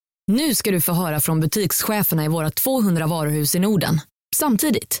Nu ska du få höra från butikscheferna i våra 200 varuhus i Norden.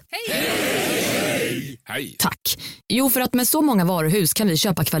 Samtidigt. Hej! Hej! Tack. Jo, för att med så många varuhus kan vi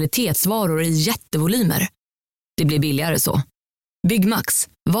köpa kvalitetsvaror i jättevolymer. Det blir billigare så. Byggmax.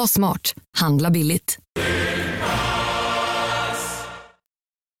 Var smart. Handla billigt.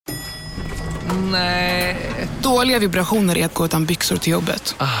 Nej. Dåliga vibrationer är att gå utan byxor till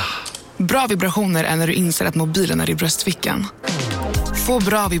jobbet. Bra vibrationer är när du inser att mobilen är i bröstfickan. Få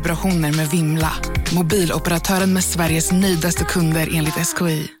bra vibrationer med Vimla. Mobiloperatören med Sveriges nöjdaste kunder enligt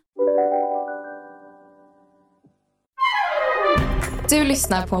SKI. Du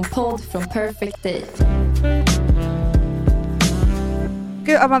lyssnar på en podd från Perfect Day.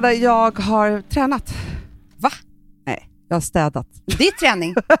 Gud, Amanda, jag har tränat. Va? Nej, jag har städat. Det är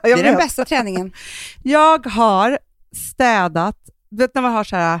träning. Det är den bästa träningen. Jag har städat. Du vet när man har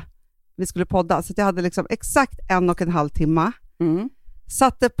så här, vi skulle podda, så att jag hade liksom exakt 1,5 timme.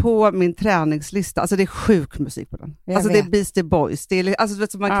 Satte på min träningslista. Alltså det är sjuk musik på den. Jag alltså vet. det är Beastie Boys. Det är alltså du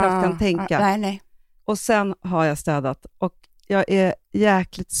vet som man knappt kan tänka. Nej. Och sen har jag städat. Och jag är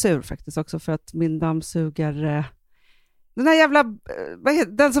jäkligt sur faktiskt också för att min dammsugare, den här jävla, vad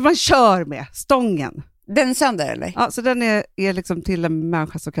heter, den som man kör med, stången. Den är sönder eller? Ja, så den är liksom till en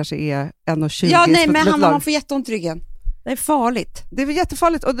människa som kanske är 1,20. Ja, nej, men man får jätteont i ryggen. Det är farligt. Det är väl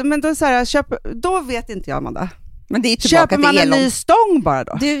jättefarligt. Men då är så här, då vet inte jag, Amanda. Men det är tillbaka köper man till en ny stång bara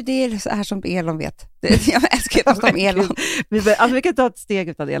då? Du, det är så här som Elon vet. Jag älskar att prata om Elon. Vi kan ta ett steg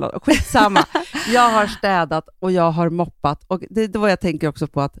utan Elon. Skitsamma. Jag har städat och jag har moppat. Och det är då jag tänker också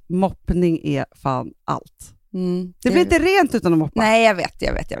på att moppning är fan allt. Det blir inte rent utan att moppa. Nej, jag vet.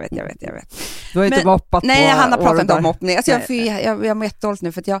 Du har inte moppat nej, på han har pratat där. om moppning. Alltså jag mår jättedåligt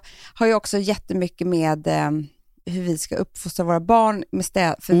nu för att jag har ju också jättemycket med hur vi ska uppfostra våra barn med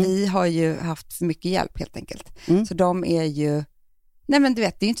städ. För vi har ju haft för mycket hjälp helt enkelt. Så de är ju, nej men du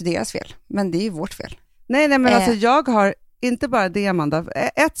vet, det är ju inte deras fel. Men det är ju vårt fel. Nej men alltså jag har inte bara det, Amanda.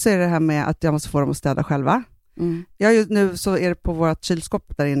 Ett så är det här med att jag måste få dem att städa själva. Nu så är det på vårt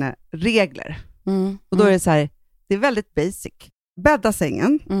kylskåp där inne regler. Och då är det så här, det är väldigt basic. Bädda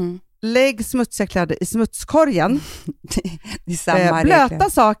sängen. Lägg smutsiga kläder i smutskorgen. Det är samma blöta regler.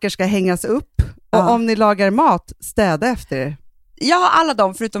 saker ska hängas upp. Och om ni lagar mat, städa efter er. Ja, alla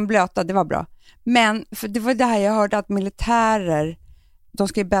de förutom blöta, det var bra. Men för det var det här jag hörde att militärer, de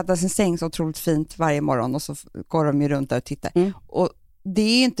ska ju bädda sin säng så otroligt fint varje morgon och så går de ju runt där och tittar. Och det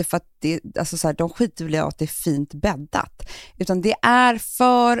är inte för att det, alltså så här, de skiter väl i att det är fint bäddat. Utan det är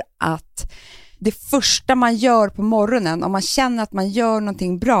för att det första man gör på morgonen, om man känner att man gör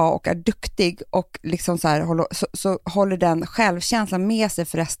någonting bra och är duktig och liksom så här, så håller den självkänslan med sig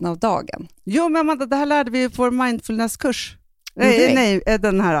för resten av dagen. Jo, men Amanda, det här lärde vi på vår mindfulnesskurs. Nej,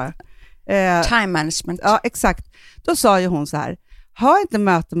 den här. Time management. Ja, exakt. Då sa ju hon så här, ha inte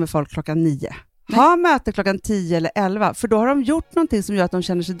möte med folk klockan 9. Ha möte klockan 10 eller 11, för då har de gjort någonting som gör att de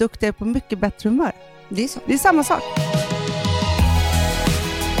känner sig duktiga på mycket bättre humör. Det är så. Det är samma sak.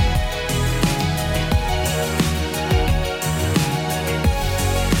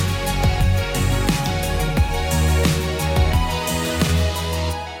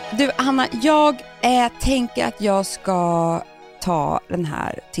 Du, Hanna, jag tänker att jag ska ta den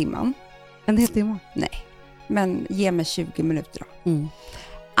här timman. En hel timme? Nej, men ge mig 20 minuter då.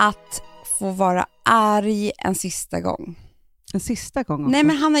 Att få vara arg en sista gång. En sista gång också? Nej,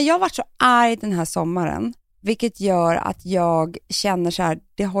 men Hanna, jag har varit så arg den här sommaren. Vilket gör att jag känner så här,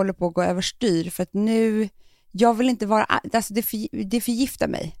 det håller på att gå överstyr. För att nu, jag vill inte vara arg. Alltså det förgiftar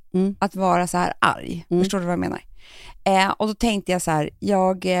mig att vara så här arg. Förstår du vad jag menar? Och då tänkte jag så här,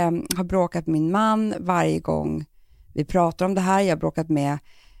 jag har bråkat med min man varje gång vi pratar om det här. Jag har bråkat med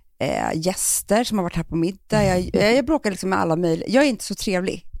gäster som har varit här på middag. Jag bråkar liksom med alla möjliga. Jag är inte så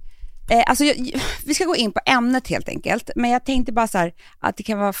trevlig. Alltså vi ska gå in på ämnet helt enkelt. Men jag tänkte bara så här, att det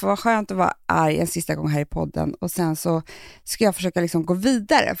kan vara skönt att vara arg en sista gång här i podden. Och sen så ska jag försöka liksom gå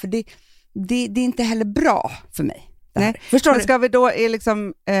vidare. För det är inte heller bra för mig. Nej. Förstår men du? ska vi då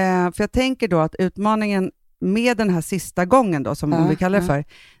liksom, för jag tänker då att utmaningen med den här sista gången då, som vi kallar det för,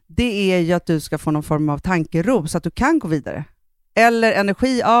 det är ju att du ska få någon form av tankero så att du kan gå vidare. Eller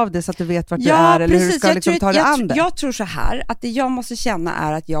energi av det så att du vet vart du är, eller hur du ska liksom ta dig an det. Jag tror så här, att det jag måste känna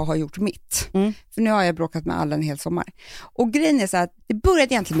är att jag har gjort mitt. För nu har jag bråkat med alla en hel sommar. Och grejen är så att det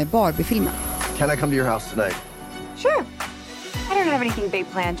började egentligen med Barbie-filmen. Can I come to your house tonight? Sure. I don't have anything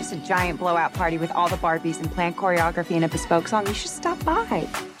big planned, just a giant blowout party with all the Barbies and planned choreography and a bespoke song. You should stop by.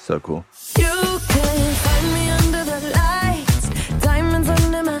 So cool. You can find me under the lights, diamonds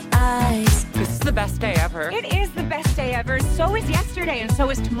under my eyes. This is the best day ever. It is the best day ever. So is yesterday, and so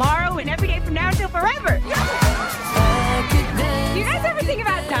is tomorrow, and every day from now until forever. You guys ever think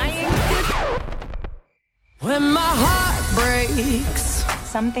about dying? When my heart breaks.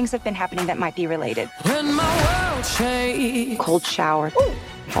 Some things have been happening that might be related. When my world shakes. Cold shower,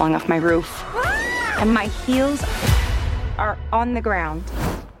 falling off my roof, and my heels are on the ground.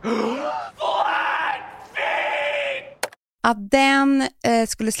 Att den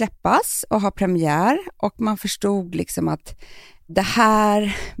skulle släppas och ha premiär, och man förstod liksom att det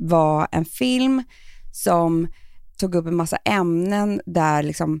här var en film som tog upp en massa ämnen där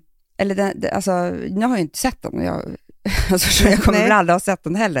liksom, eller alltså nu har jag inte sett den, jag kommer väl aldrig ha sett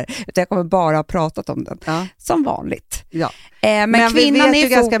den heller, utan jag kommer bara ha pratat om den som vanligt. Ja. Men kvinnan vi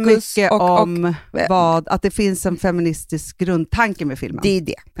vet ju ganska mycket om att det finns en feministisk grundtanke med filmen. Det är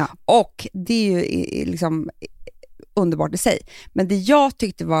det. Ja. Och det är ju liksom underbart i sig. Men det jag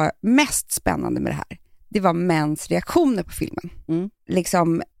tyckte var mest spännande med det här, det var mäns reaktioner på filmen.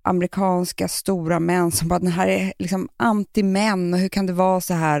 Liksom amerikanska stora män som bara, den här är liksom anti-män och hur kan det vara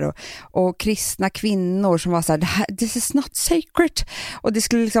så här, och kristna kvinnor som var så här, this is not sacred, och det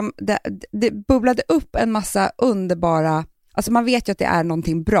skulle liksom det bubblade upp en massa underbara, alltså man vet ju att det är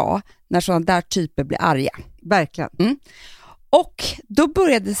någonting bra när sådana där typer blir arga. Verkligen. Och då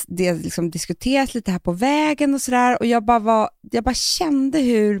började det liksom diskuteras lite här på vägen och sådär, och jag bara kände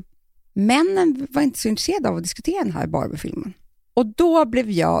hur männen var inte så intresserade av att diskutera den här Barbie-filmen. Och då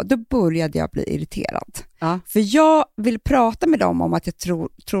började jag bli irriterad. Ja. För jag vill prata med dem om att jag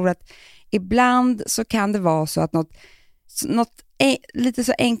tror att ibland så kan det vara så att något lite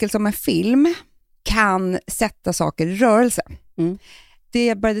så enkelt som en film kan sätta saker i rörelse. Det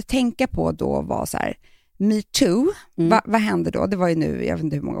jag började tänka på då var så här, Me Too, vad hände då? Det var ju nu, jag vet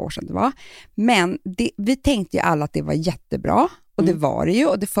inte hur många år sedan det var. Men vi tänkte ju alla att det var jättebra. Och det var det ju,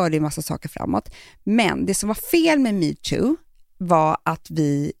 och det förde en massa saker framåt. Men det som var fel med Me Too var att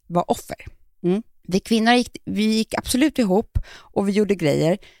vi var offer. Vi kvinnor gick absolut ihop och vi gjorde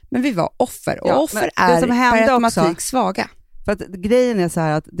grejer, men vi var offer. Och offer är per automatik svaga. För att grejen är så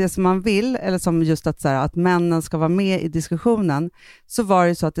här att det som man vill, eller som just att, så här, att männen ska vara med i diskussionen, så var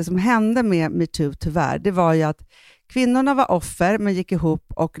det så att det som hände med MeToo tyvärr, det var ju att kvinnorna var offer men gick ihop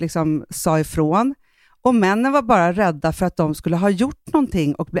och liksom sa ifrån. Och männen var bara rädda för att de skulle ha gjort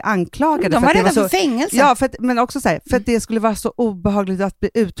någonting och bli anklagade. De var rädda för fängelse. Ja, men också så här, för att det skulle vara så obehagligt att bli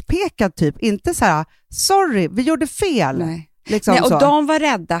utpekad typ. Inte så här, sorry, vi gjorde fel. Nej. Liksom. Nej, och så. de var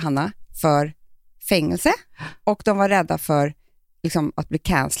rädda, Hanna, för fängelse. Och de var rädda för liksom, att bli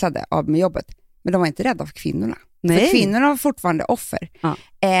cancellade med jobbet. Men de var inte rädda för kvinnorna. Nej. För kvinnorna var fortfarande offer. Ja.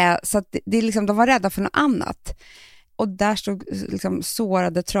 Så att det är liksom, de var rädda för något annat. Och där stod liksom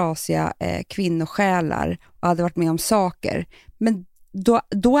sårade, trasiga kvinnosjälar och hade varit med om saker. Men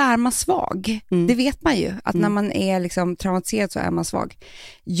då är man svag. Det vet man ju. Att när man är liksom traumatiserad så är man svag.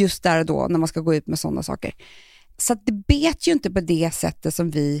 Just där och då när man ska gå ut med sådana saker. Så att det bet ju inte på det sättet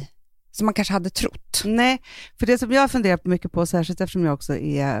som man kanske hade trott. Nej, för det som jag funderar mycket på, särskilt eftersom jag också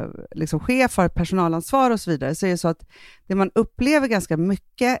är liksom chef för personalansvar och så vidare, så är det så att det man upplever ganska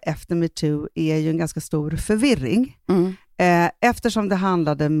mycket efter MeToo är ju en ganska stor förvirring. Eftersom det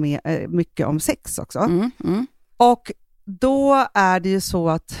handlade mycket om sex också. Och då är det ju så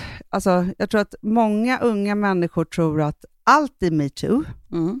att, alltså, jag tror att många unga människor tror att allt är MeToo.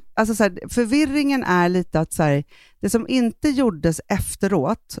 Alltså så här, förvirringen är lite att så här, det som inte gjordes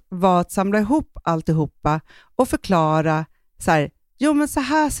efteråt var att samla ihop alltihopa och förklara så här, jo men så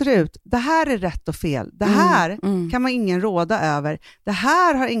här ser det ut, det här är rätt och fel, det här kan man ingen råda över, det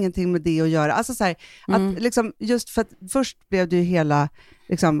här har ingenting med det att göra. Alltså så här, att liksom, just för att först blev det ju hela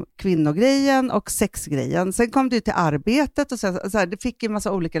liksom, kvinnogrejen och sexgrejen, sen kom det ju till arbetet och så här, det fick ju en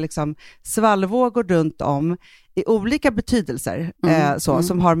massa olika liksom, svallvågor runt om i olika betydelser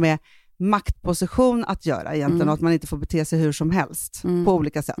som har med maktposition att göra egentligen, och att man inte får bete sig hur som helst på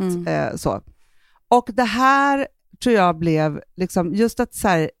olika sätt. Så. Och det här tror jag blev liksom just att så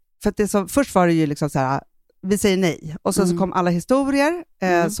här, för att det som först var det ju liksom så här, vi säger nej, och så kom alla historier,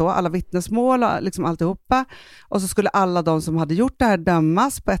 så alla vittnesmål och liksom alltihopa, och så skulle alla de som hade gjort det här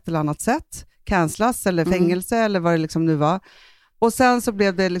dömas på ett eller annat sätt, cancels eller fängelse eller vad det liksom nu var. Och sen så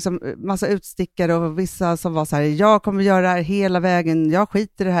blev det liksom massa utstickare och vissa som var så här, jag kommer göra det här hela vägen, jag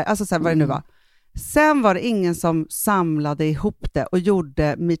skiter i det här, alltså så här, vad det nu var. Sen var det ingen som samlade ihop det och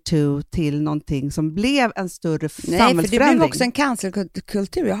gjorde MeToo till någonting som blev en större samhällsförändring. Nej, för det blev också en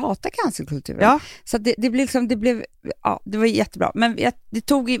cancelkultur. Jag hatar cancelkulturen. Ja. Så det blev liksom, det var jättebra. Men vi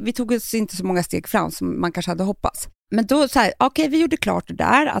tog oss inte så många steg fram som man kanske hade hoppats. Men då så här, okej, vi gjorde klart det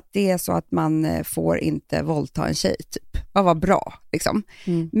där, att det är så att man får inte våldta en tjej typ. Vad var bra liksom.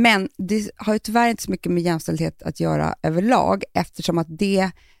 Men det har ju tyvärr inte så mycket med jämställdhet att göra överlag, eftersom att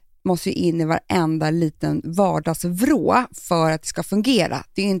det måste ju in i varenda liten vardagsvrå för att det ska fungera.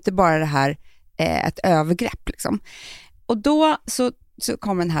 Det är ju inte bara det här ett övergrepp liksom. Och då så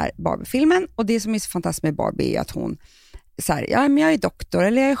kommer den här Barbie-filmen, och det som är så fantastiskt med Barbie är att hon så här, ja, men jag är doktor,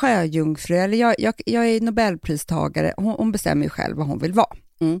 eller jag är sjöjungfru, eller jag är Nobelpristagare. Hon bestämmer ju själv vad hon vill vara.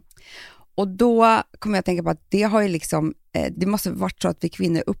 Och då kommer jag att tänka på att det har ju liksom, det måste varit så att vi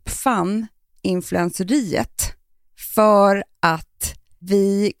kvinnor uppfann influenceriet för att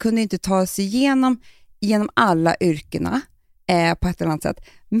vi kunde inte ta oss genom alla yrkena på ett eller annat sätt.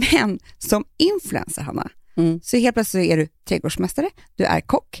 Men som influencer, Hanna, så helt plötsligt så är du trädgårdsmästare, du är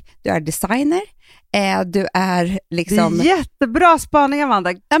kock, du är designer, du är liksom... Det är jättebra spaning,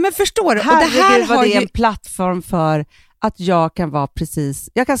 Amanda. Ja, men förstår du? Herregud, och det här vad det är en plattform för att jag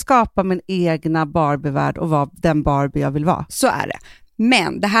kan skapa min egna Barbie-värld och vara den Barbie jag vill vara. Så är det.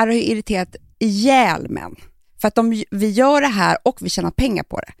 Men det här har ju irriterat ihjäl män. För att vi gör det här och vi tjänar pengar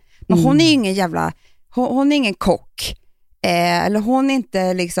på det. Men hon är ju ingen jävla... Hon är ingen kock. Eller hon är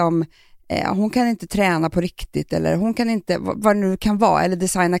inte liksom... hon kan inte träna på riktigt. Eller hon kan inte... Vad det nu kan vara. Eller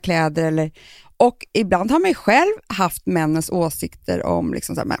designa kläder. Eller, och ibland har man ju själv haft männens åsikter om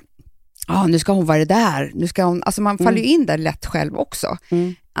liksom så här, men, nu ska hon vara det där. Nu ska hon... Alltså man faller ju in där lätt själv också.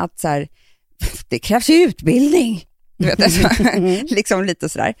 Att så här... Det krävs ju utbildning. Du vet, alltså, liksom lite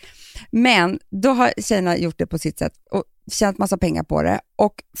sådär. Men då har tjejerna gjort det på sitt sätt och tjänat massa pengar på det,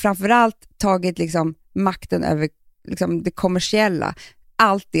 och framförallt tagit liksom makten över liksom det kommersiella,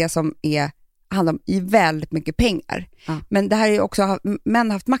 allt det som handlar om i väldigt mycket pengar. Men det här är ju också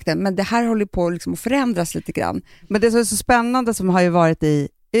män haft makten, men det här håller på liksom att förändras lite grann. Men det som är så spännande, som har ju varit i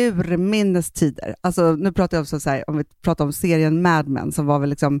urminnes tider, alltså nu pratar jag också så här, om vi pratar om serien Mad Men, som var väl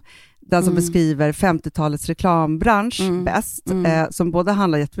liksom den som beskriver 50-talets reklambransch bäst, som både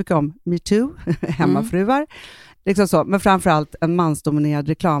handlar jättemycket om Me Too, hemmafruar, liksom så, men framförallt en mansdominerad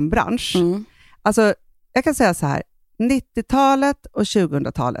reklambransch. Alltså jag kan säga så här, 90-talet och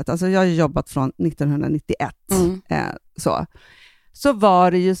 2000-talet, alltså jag har jobbat från 1991, så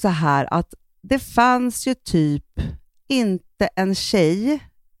var det ju så här att det fanns ju typ inte en tjej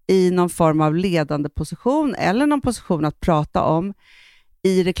i någon form av ledande position eller någon position att prata om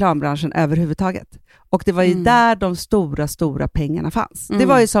i reklambranschen överhuvudtaget. Och det var ju där de stora pengarna fanns. Det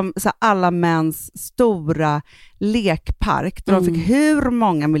var ju som så alla mäns stora lekpark där de fick hur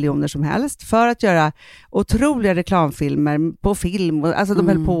många miljoner som helst för att göra otroliga reklamfilmer på film. Alltså de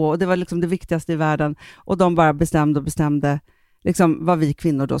höll på, och det var liksom det viktigaste i världen. Och de bara bestämde liksom vad vi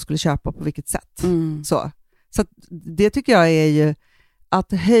kvinnor då skulle köpa på vilket sätt. Så det tycker jag är ju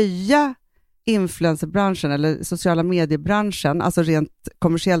att höja influencerbranschen eller sociala mediebranschen, alltså rent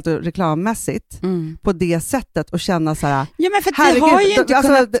kommersiellt och reklammässigt på det sättet, och känna så här, ja, men för herregud, har ju inte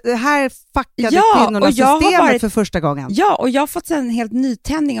alltså, kunnat... det här fuckade kvinnorna systemet för första gången. Ja, och jag har fått en helt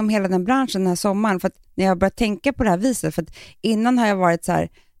nytändning om hela den branschen den här sommaren, för att när jag börjat tänka på det här viset, för att innan har jag varit så här,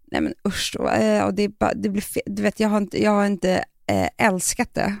 nej men usch då, och det blir fel, du vet, jag har inte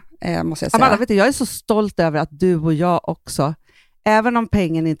älskat det, måste jag säga. Amanda, vet du, jag är så stolt över att du och jag också, även om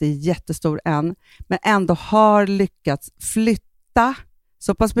pengen inte är jättestor än, men ändå har lyckats flytta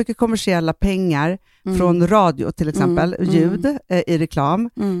så pass mycket kommersiella pengar från radio till exempel, ljud i reklam,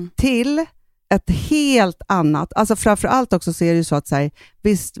 till ett helt annat. Alltså framförallt också så är det ju så att säga,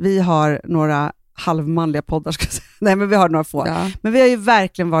 visst, vi har några halvmanliga poddar, ska jag säga. Nej, men vi har några få. Ja. Men vi har ju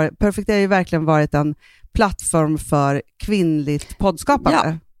verkligen varit, Perfect har ju verkligen varit en plattform för kvinnligt poddskapande.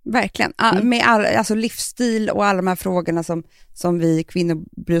 Ja. Verkligen, med alltså livsstil och alla de här frågorna som vi kvinnor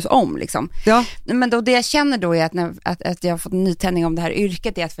bryr oss om liksom. Ja. Men då det jag känner då är att jag har fått en nytändning om det här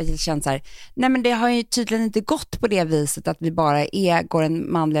yrket, är att jag känner så här, nej men det har ju tydligen inte gått på det viset att vi bara går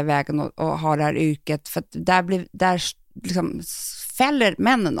den manliga vägen och har det här yrket, för att där liksom fäller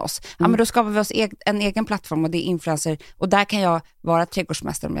männen oss. Ja, men då skapar vi oss en egen plattform, och det är influencer, och där kan jag vara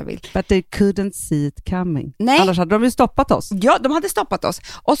trädgårdsmästare om jag vill. But they couldn't see it coming. Nej. Annars hade de ju stoppat oss. Ja, de hade stoppat oss.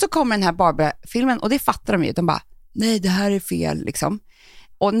 Och så kommer den här Barbie-filmen, och det fattar de ju. De bara, nej, det här är fel liksom.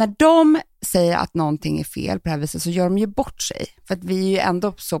 Och när de säger att någonting är fel på det här viset, så gör de ju bort sig. För att vi är ju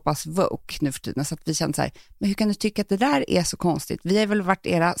ändå så pass woke nu för tiden, så att vi känner så här, men hur kan du tycka att det där är så konstigt? Vi har väl varit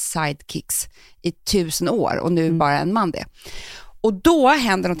era sidekicks i 1000 år, och nu bara en man det. Och då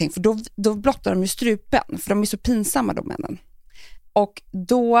händer någonting, för då blottar de ju strupen, för de är så pinsamma, de männen. Och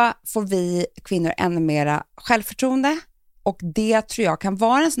då får vi kvinnor ännu mera självförtroende, och det tror jag kan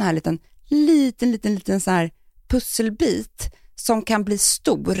vara en sån här liten sån här pusselbit som kan bli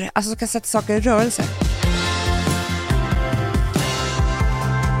stor, alltså som kan sätta saker i rörelse.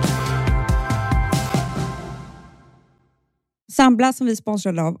 Sambla, som vi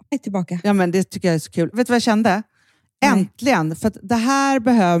sponsrade av, är tillbaka. Ja, men det tycker jag är så kul. Vet du vad jag kände? Äntligen, för att det här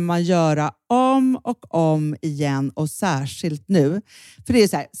behöver man göra om och om igen och särskilt nu. För det är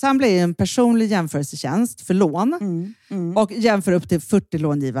så här, Samla är en personlig jämförelsetjänst för lån och jämför upp till 40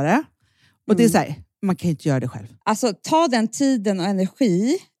 långivare. Och det är så här, man kan inte göra det själv. Alltså ta den tiden och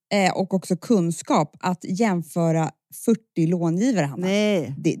energi och också kunskap att jämföra 40 långivare, Hanna.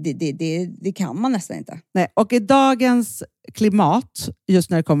 Nej. Det kan man nästan inte. Nej. Och i dagens klimat, just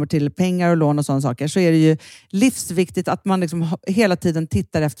när det kommer till pengar och lån och sådana saker, så är det ju livsviktigt att man liksom hela tiden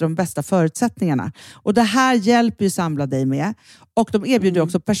tittar efter de bästa förutsättningarna. Och det här hjälper ju Samla dig med. Och de erbjuder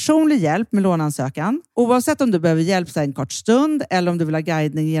också personlig hjälp med låneansökan. Oavsett om du behöver hjälp så en kort stund eller om du vill ha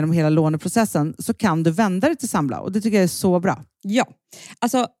guidning genom hela låneprocessen, så kan du vända dig till Samla. Och det tycker jag är så bra. Ja,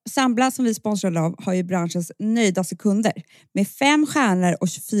 alltså Samla som vi sponsrade av har ju branschens nöjdaste kunder med 5 stjärnor och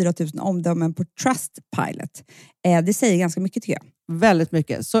 24 000 omdömen på Trustpilot. Det säger ganska mycket tycker jag. Väldigt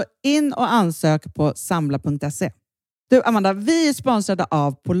mycket. Så in och ansök på samla.se. Du Amanda, vi är sponsrade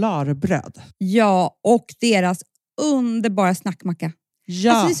av Polarbröd. Ja, och deras underbara snackmacka.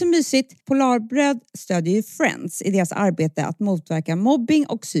 Ja. Alltså det är så mysigt. Polarbröd stödjer ju Friends i deras arbete att motverka mobbing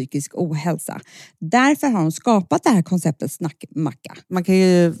och psykisk ohälsa. Därför har de skapat det här konceptet snackmacka. Man kan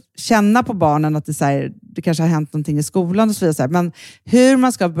ju känna på barnen att det kanske har hänt någonting i skolan och så vidare. Men hur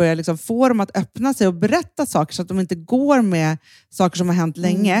man ska börja liksom få dem att öppna sig och berätta saker så att de inte går med saker som har hänt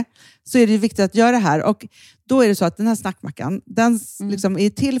länge, så är det ju viktigt att göra det här. Och då är det så att den här snackmackan, den liksom är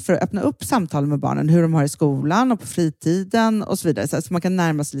till för att öppna upp samtal med barnen. Hur de har i skolan och på fritiden och så vidare. Så man kan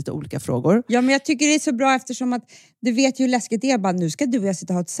närma sig lite olika frågor. Ja, men jag tycker det är så bra eftersom att du vet ju hur läskigt det är. Bara, nu ska du och jag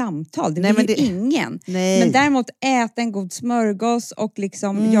sitta och ha ett samtal. Det vill ju ingen. Nej. Men däremot äta en god smörgås och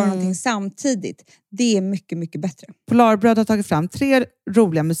liksom göra någonting samtidigt. Det är mycket, mycket bättre. Polarbröd har tagit fram 3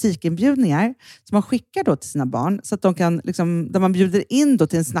 roliga musikinbjudningar som man skickar då till sina barn. Så att de kan, liksom, där man bjuder in då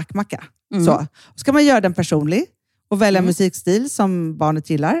till en snackmacka. Så ska man göra den personlig och välja musikstil som barnet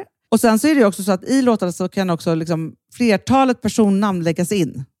gillar. Och sen så är det också så att i låtarna så kan också liksom flertalet personnamn läggas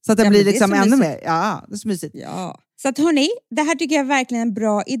in. Så att det blir liksom ännu mer. Ja, det är så mysigt. Ja. Så att hörni, det här tycker jag är verkligen en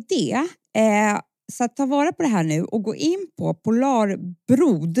bra idé. Så att ta vara på det här nu och gå in på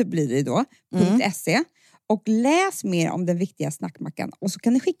polarbrod blir det då, .se och läs mer om den viktiga snackmackan. Och så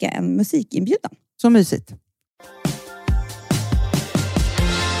kan ni skicka en musikinbjudan. Så mysigt.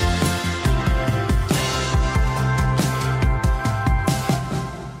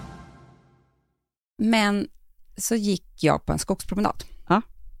 Men så gick jag på en skogspromenad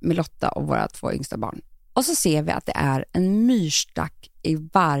med Lotta och våra 2 yngsta barn. Och så ser vi att det är en myrstack i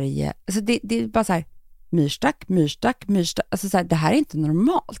varje... Alltså det är bara så här, myrstack. Alltså så här, det här är inte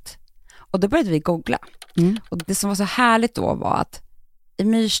normalt. Och då började vi googla. Och det som var så härligt då var att i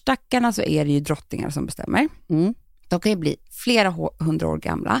myrstackarna så är det ju drottningar som bestämmer. De kan ju bli flera 100 år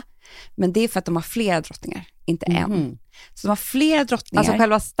gamla. Men det är för att de har flera drottningar, inte en. Så de har flera drottningar. Alltså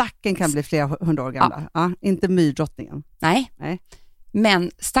själva stacken kan bli flera 100 år gamla. Ja, inte myrdrottningen. Nej.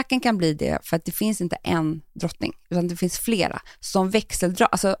 Men stacken kan bli det för att det finns inte en drottning, utan det finns flera. Som växeldrar,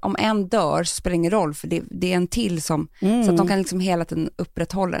 alltså om en dör så spelar det ingen roll, för det är en till som, så att de kan liksom hela tiden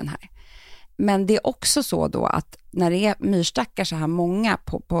upprätthålla den här. Men det är också så då att när det är myrstackar så här många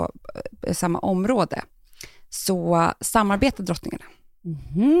på samma område, så samarbetar drottningarna.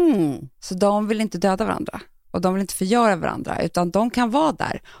 Så de vill inte döda varandra. Och de vill inte förgöra varandra, utan de kan vara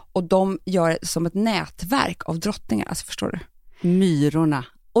där. Och de gör det som ett nätverk av drottningar. Alltså förstår du? Myrorna.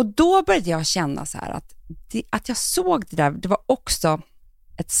 Och då började jag känna så här att jag såg det där. Det var också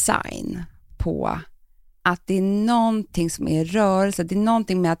ett sign på att det är någonting som är rörelse. Det är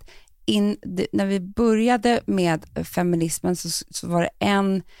någonting med att när vi började med feminismen så var det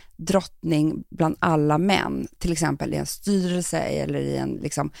en drottning bland alla män, till exempel i en styrelse eller i en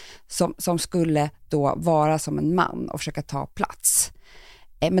liksom, som skulle då vara som en man och försöka ta plats.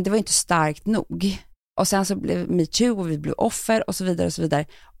 Men det var inte starkt nog. Och sen så blev MeToo och vi blev offer och så vidare och så vidare.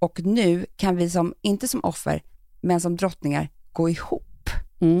 Och nu kan vi inte som offer men som drottningar gå ihop.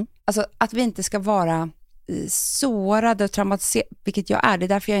 Alltså att vi inte ska vara sårade och traumatiserade, vilket jag är. Det är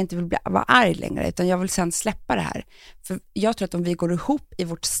därför jag inte vill vara arg längre, utan jag vill sen släppa det här. För jag tror att om vi går ihop i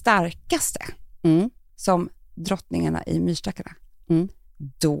vårt starkaste som drottningarna i myrstackarna,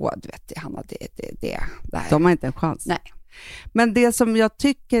 då, du vet, Hanna, det här. De har inte en chans. Nej. Men det som jag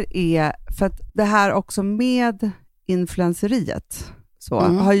tycker är, för att det här också med influenceriet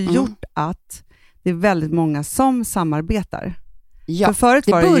har gjort att det är väldigt många som samarbetar. Ja, för förut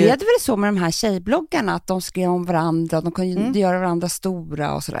det var började ju väl så med de här tjejbloggarna, att de skrev om varandra, de kunde göra varandra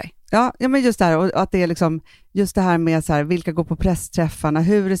stora och sådär. Ja, men just det här, och att det är liksom just det här med så här, vilka går på pressträffarna,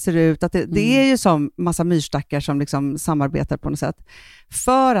 hur det ser ut, att det är ju som massa myrstackar som liksom samarbetar på något sätt.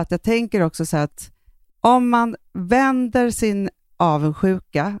 För att jag tänker också så att om man vänder sin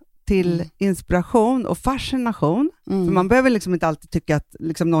avundsjuka till inspiration och fascination, för man behöver liksom inte alltid tycka att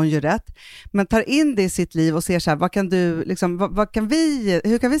liksom någon gör rätt, men tar in det i sitt liv och ser så här, vad kan du liksom,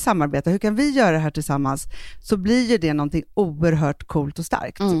 hur kan vi samarbeta, hur kan vi göra det här tillsammans, så blir ju det någonting oerhört coolt och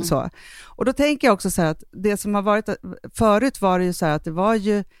starkt. Så. Och då tänker jag också så här att det som har varit förut var det ju så här att det var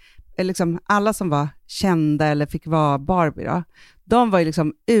ju liksom alla som var kända eller fick vara Barbie då, de var ju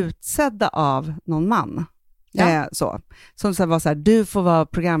liksom utsedda av någon man. Ja. Som så var så här, du får vara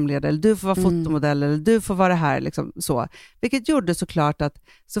programledare, eller du får vara fotomodell, eller du får vara det här liksom, så. Vilket gjorde såklart att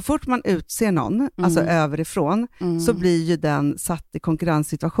så fort man utser någon, alltså överifrån, så blir ju den satt i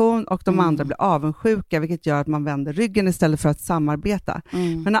konkurrenssituation och de andra blir avundsjuka, vilket gör att man vänder ryggen istället för att samarbeta.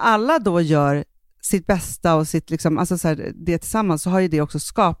 Men när alla då gör sitt bästa och sitt liksom, alltså så här, det tillsammans, så har ju det också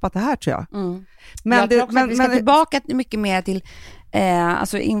skapat det här, tror jag. Men jag tror också att vi ska tillbaka mycket mer till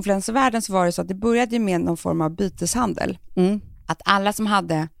alltså influencervärlden, så var det så att det började med någon form av byteshandel. Att alla som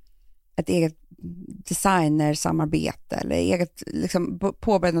hade ett eget designersamarbete eller eget, liksom,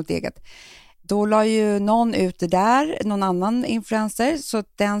 påbörjade något eget, då la ju någon ut det där, någon annan influencer, så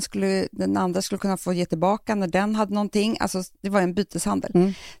att den andra skulle kunna få ge tillbaka när den hade någonting. Alltså det var en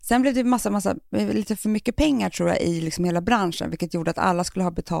byteshandel. Sen blev det massa, lite för mycket pengar, tror jag, i liksom hela branschen, vilket gjorde att alla skulle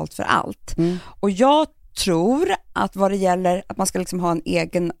ha betalt för allt. Och jag tror att vad det gäller att man ska liksom ha en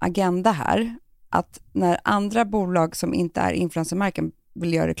egen agenda här, att när andra bolag som inte är influencermärken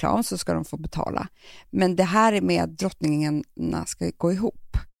vill göra reklam, så ska de få betala. Men det här är med drottningarna ska gå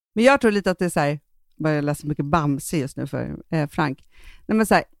ihop. Men jag tror lite att det är så här, jag läser mycket Bamse just nu för Frank. Nej, men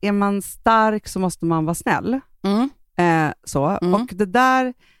så här, är man stark så måste man vara snäll. Och det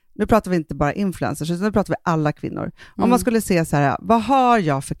där, nu pratar vi inte bara influencers, utan nu pratar vi alla kvinnor. Om man skulle se så här, vad har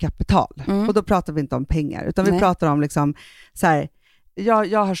jag för kapital? Och då pratar vi inte om pengar, utan vi pratar om liksom så här,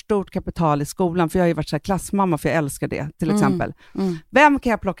 jag har stort kapital i skolan, för jag har ju varit så här klassmamma, för jag älskar det, till exempel. Vem kan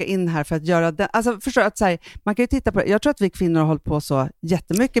jag plocka in här för att göra det? Alltså förstår att så här, man kan ju titta på det. Jag tror att vi kvinnor har hållit på så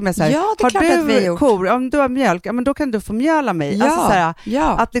jättemycket med så här, ja, det är klart har att vi har du gjort. kor, om du har mjölk, ja, men då kan du få mjöla mig. Ja, alltså så här,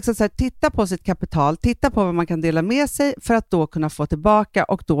 ja. att liksom så här, titta på sitt kapital, titta på vad man kan dela med sig för att då kunna få tillbaka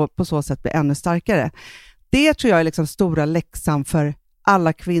och då på så sätt bli ännu starkare. Det tror jag är liksom stora läxan för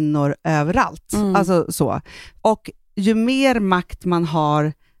alla kvinnor överallt. Alltså så. Och ju mer makt man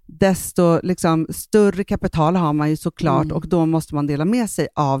har, desto liksom större kapital har man ju såklart, och då måste man dela med sig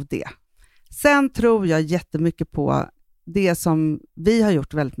av det. Sen tror jag jättemycket på det som vi har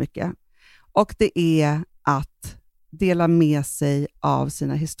gjort väldigt mycket, och det är att dela med sig av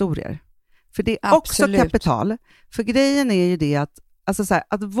sina historier. För det är också kapital. För grejen är ju det att, alltså så här,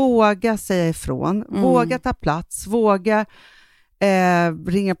 att våga säga ifrån, våga ta plats, våga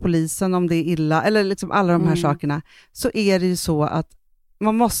ringa polisen om det är illa, eller liksom alla de här sakerna, så är det ju så att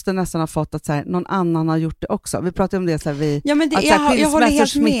man måste nästan ha fått att så här, någon annan har gjort det också. Vi pratar om det så här, ja, men det, att skilsmässor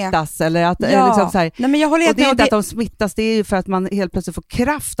smittas, eller att liksom så här, nej, men jag håller och det är med, inte att de smittas, det är ju för att man helt plötsligt får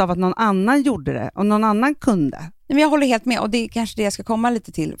kraft av att någon annan gjorde det och någon annan kunde. Nej, men jag håller helt med, och det är kanske det jag ska komma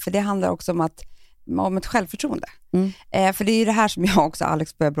lite till, för det handlar också om ett självförtroende. För det är ju det här som jag också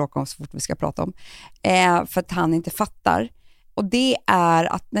Alex börjar bråka om så fort vi ska prata om, för att han inte fattar. Och det är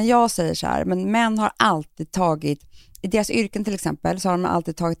att när jag säger så här, men män har alltid tagit, i deras yrken till exempel, så har de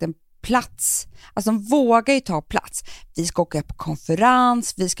alltid tagit en plats. Alltså de vågar ju ta plats. Vi ska åka på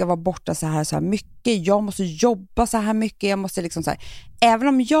konferens, vi ska vara borta så här mycket, jag måste jobba så här mycket, jag måste liksom så här. Även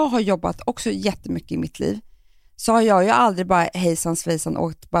om jag har jobbat också jättemycket i mitt liv, så har jag ju aldrig bara hejsan svejsan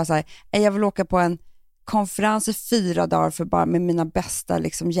åkt bara så här, jag vill åka på en konferens i 4 dagar för bara med mina bästa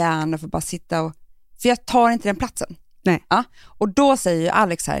liksom hjärnor, för bara sitta och, för jag tar inte den platsen. Nej. Ja, och då säger ju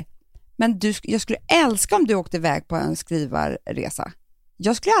Alex här, men jag skulle älska om du åkte iväg på en skrivarresa.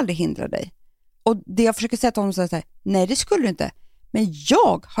 Jag skulle aldrig hindra dig. Och det jag försöker säga till honom så här, nej det skulle du inte. Men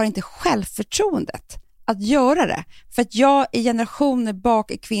jag har inte självförtroendet att göra det. För att jag i generationer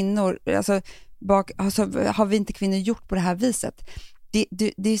bak är kvinnor, alltså har vi inte kvinnor gjort på det här viset.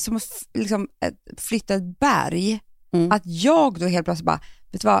 Det är som att liksom, flytta ett berg. Att jag då helt plötsligt bara,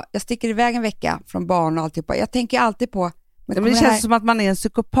 vet du vad, jag sticker iväg en vecka från barn och alltid på. Jag tänker alltid på, men det känns som att man är en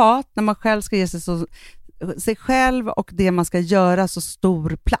psykopat när man själv ska ge sig själv och det man ska göra så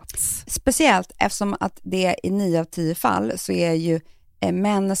stor plats. Speciellt eftersom att det i 9 av 10 fall så är ju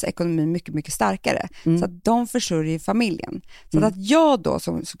männens ekonomi mycket, mycket starkare. Så att de försörjer familjen. Så att jag då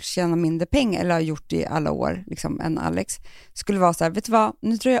som tjänar mindre pengar, eller har gjort det i alla år liksom, än Alex, skulle vara så här, vet du vad,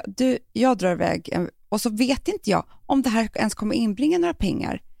 nu tror jag drar iväg och så vet inte jag om det här ens kommer inbringa några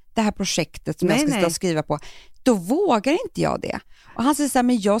pengar, det här projektet som jag ska stå och skriva på. Då vågar inte jag det. Och han säger så här,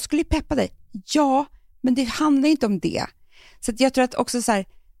 men jag skulle peppa dig. Ja, men det handlar inte om det. Så att jag tror att också så här,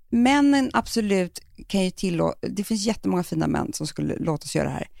 männen absolut kan ju det finns jättemånga fina män som skulle låta oss göra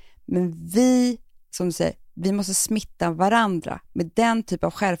det här. Men vi, som du säger, vi måste smitta varandra med den typ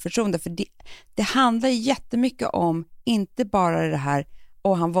av självförtroende. För det handlar jättemycket om, inte bara det här,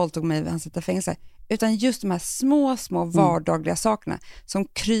 han våldtog mig, han sätter fängelse, utan just de här små vardagliga sakerna som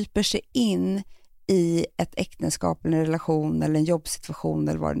kryper sig in i ett äktenskap eller en relation eller en jobbsituation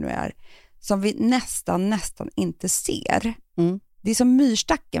eller vad det nu är, som vi nästan inte ser. Det är som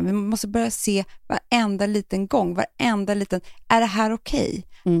myrstacken. Vi måste börja se varenda liten gång, är det här okej?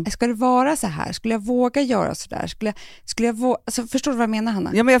 Ska det vara så här? Skulle jag våga göra så där? Skulle jag våga, alltså, förstår du vad jag menar,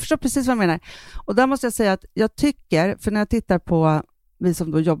 Hanna? Ja, men jag förstår precis vad jag menar. Och där måste jag säga att jag tycker, för när jag tittar på vi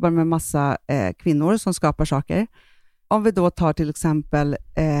som då jobbar med massa kvinnor som skapar saker, om vi då tar till exempel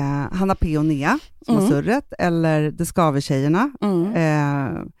Hanna P och Nea som har surret, eller Det Skaver-tjejerna,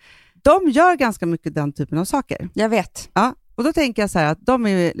 de gör ganska mycket den typen av saker. Jag vet. Ja, och då tänker jag så här att de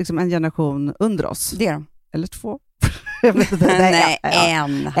är liksom en generation under oss. Det är de. Eller 2. Jag vet inte. Nej,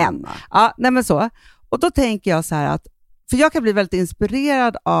 en. Ja, nej men så. Och då tänker jag så här att, för jag kan bli väldigt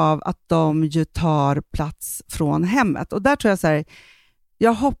inspirerad av att de ju tar plats från hemmet. Och där tror jag så här,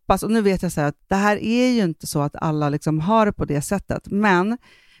 jag hoppas, och nu vet jag så här att det här är ju inte så att alla liksom har det på det sättet, men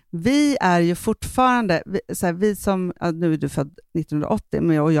vi är ju fortfarande, så här, vi som, nu är du född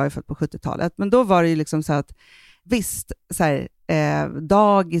 1980 och jag är född på 70-talet, men då var det ju liksom så att visst, så här,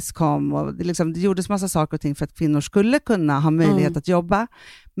 dagis kom och det gjordes massa saker och ting för att kvinnor skulle kunna ha möjlighet att jobba,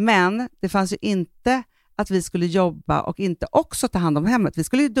 men det fanns ju inte att vi skulle jobba och inte också ta hand om hemmet. Vi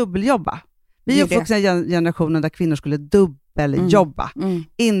skulle ju dubbeljobba. Vi är uppvuxna i generationen där kvinnor skulle dubbeljobba.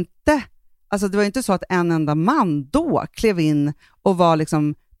 Inte, alltså det var inte så att en enda man då klev in och var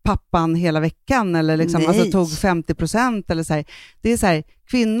liksom pappan hela veckan eller liksom, alltså tog 50% eller så här. Det är så här,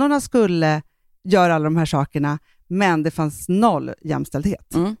 kvinnorna skulle göra alla de här sakerna, men det fanns noll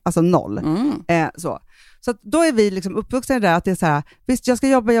jämställdhet. Alltså noll. Så att då är vi liksom uppvuxna i det där att det är så här, visst jag ska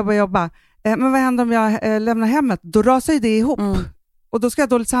jobba. Men vad händer om jag lämnar hemmet? Då rasar ju det ihop. Och då ska jag ha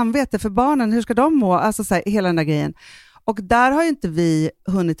dåligt samvete för barnen. Hur ska de må? Alltså så här, hela den där grejen. Och där har ju inte vi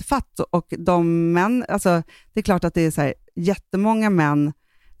hunnit fatt. Och de män, alltså det är klart att det är så här, jättemånga män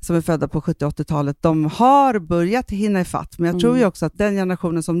som är födda på 70-80-talet, de har börjat hinna ifatt. Men jag tror ju också att den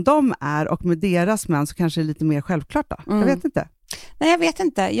generationen som de är och med deras män så kanske det är lite mer självklart då. Jag vet inte. Nej, jag vet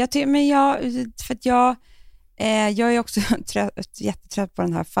inte. Jag är också jättetrött på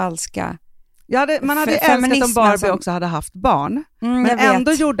den här falska. Man hade älskat om Barbie också hade haft barn. Men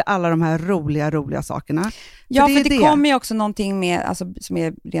ändå gjorde alla de här roliga sakerna. Ja, för det kommer ju också någonting med, alltså, som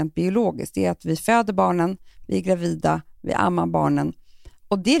är rent biologiskt. Det är att vi föder barnen, vi är gravida, vi ammar barnen.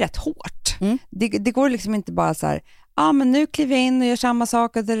 Och det är rätt hårt. Det går liksom inte bara så här, men nu kliver jag in och gör samma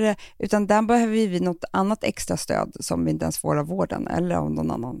sak. Utan där behöver vi något annat extra stöd som vi inte ens får av vården eller av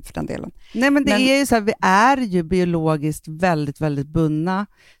någon annan för den delen. Nej, men det är ju så här, vi är ju biologiskt väldigt, väldigt bundna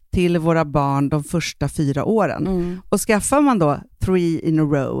till våra barn de första 4 åren. Och skaffar man då 3 in a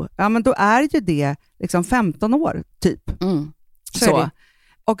row, men då är ju det liksom 15 år typ. Så.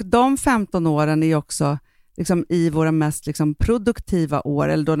 Och de 15 åren är ju också liksom i våra mest liksom produktiva år,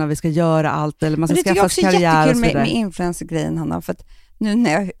 eller då när vi ska göra allt eller man ska skaffa karriär och så vidare. Det är också jättekul med influencer-grejen, Hanna, för att nu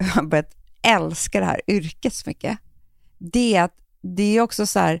när jag har börjat älska det här yrket så mycket, det är att det är också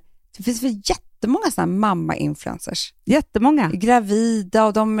så här, det finns väl jättemånga sådana mamma-influencers. Jättemånga. Gravida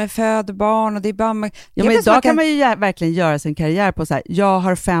och de föder barn och det är bara... men idag kan man ju verkligen göra sin karriär på så här, jag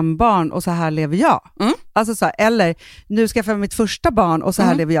har 5 barn och så här lever jag. Alltså så här, eller nu ska jag få mitt första barn och så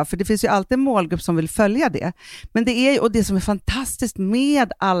här lever jag. För det finns ju alltid en målgrupp som vill följa det. Men det är ju, och det som är fantastiskt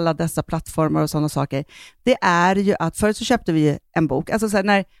med alla dessa plattformar och sådana saker, det är ju att förut så köpte vi en bok. Alltså så här,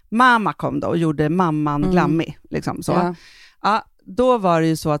 när mamma kom då och gjorde mamman glammig, liksom så. Ja, då var det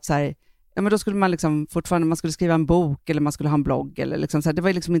ju så att så här, men då skulle man liksom fortfarande, man skulle skriva en bok eller man skulle ha en blogg eller liksom så här, det var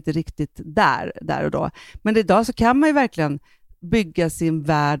ju liksom inte riktigt där och då. Men idag så kan man ju verkligen bygga sin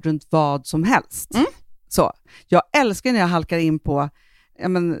värld runt vad som helst. Så, jag älskar när jag halkar in på,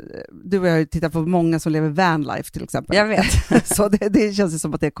 du och jag har ju tittat på många som lever vanlife till exempel. Jag vet. Så det känns ju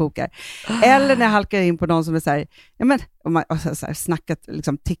som att det kokar. Eller när jag halkar in på någon som är så här, om man så här, snackat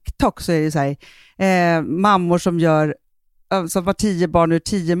liksom TikTok, så är det så här, mammor som gör som var 10 barn ur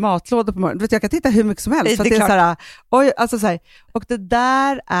 10 matlådor på morgonen. Du vet, jag kan titta hur mycket som helst. För det är så här, alltså så här, och det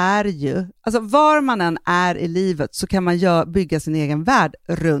där är ju, alltså var man än är i livet så kan man bygga sin egen värld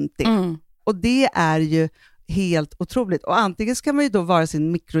runt det. Och det är ju helt otroligt. Och antingen ska man ju då vara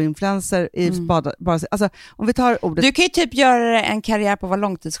sin mikroinfluencer i alltså om vi tar ordet. Du kan ju typ göra en karriär på att vara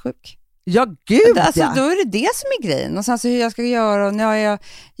långtidssjuk. Ja, gud, alltså, då är det som är grejen. Och sen så hur jag ska göra och nu har jag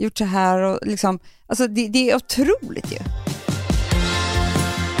gjort så här och liksom, alltså det är otroligt ju.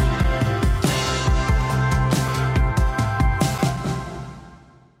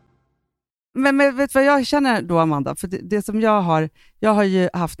 Men vet du vad jag känner då, Amanda? För det som jag har ju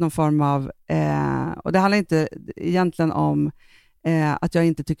haft någon form av, och det handlar inte egentligen om att jag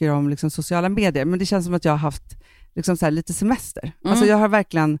inte tycker om liksom, sociala medier, men det känns som att jag har haft liksom, så här, lite semester. Alltså jag har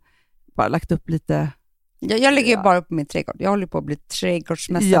verkligen bara lagt upp lite... Jag lägger ju bara upp min trädgård. Jag håller på att bli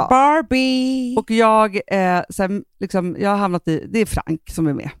trädgårdsmästare Barbie. Och jag, liksom, jag har hamnat i, det är Frank som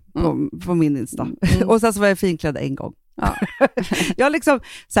är med på min Insta. Och sen så var jag finklädd en gång. Ja. Jag liksom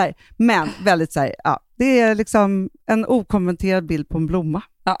så här, men väldigt så här, ja, det är liksom en okommenterad bild på en blomma.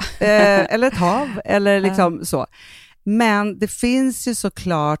 Ja. Eller ett hav eller liksom så. Men det finns ju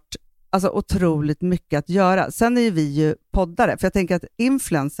såklart alltså otroligt mycket att göra. Sen är ju vi ju poddare, för jag tänker att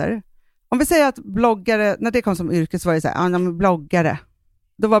influencer, om vi säger att bloggare, när det kom som yrke så var det så här, men bloggare.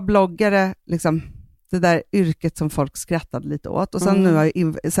 Då var bloggare liksom det där yrket som folk skrattade lite åt. Och sen nu har jag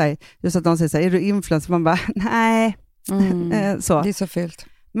just att de säger så här, är du influencer? Man bara, nej. Så. Det är så fult.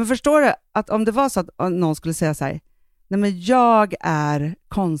 Men förstår du att om det var så att någon skulle säga så här, nej men jag är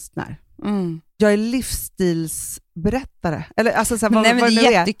konstnär. Jag är livsstilsberättare. Eller alltså så här, nej, men det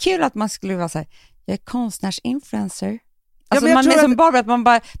är jättekul att man skulle vara så här, jag är konstnärsinfluencer. Alltså ja, man är som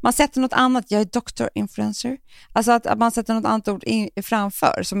Barbara, att man sätter något annat, jag är doktor-influencer. Alltså att man sätter något annat ord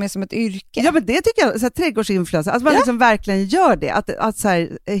framför som är som ett yrke. Ja, men det tycker jag, så här, trädgårdsinfluencer, att man liksom verkligen gör det. Att så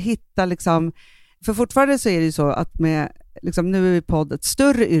här, hitta liksom, för fortfarande så är det ju så att med, liksom, nu är vi podd ett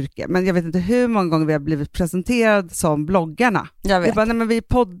större yrke, men jag vet inte hur många gånger vi har blivit presenterade som bloggarna. Jag vet. Bara, nej, men vi är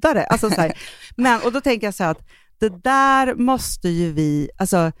poddare. Alltså, så här. Och då tänker jag så här att det där måste ju vi,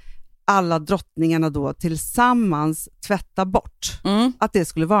 alltså alla drottningarna då tillsammans tvätta bort. Att det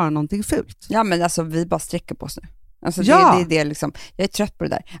skulle vara någonting fult. Ja, men alltså vi bara sträcker på oss nu. Alltså det är liksom, jag är trött på det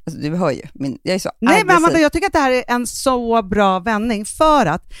där. Alltså du hör ju, jag är så nej, men Amanda, jag tycker att det här är en så bra vändning, för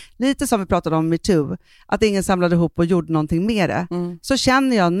att lite som vi pratade om med MeToo, att ingen samlade ihop och gjorde någonting med det. Så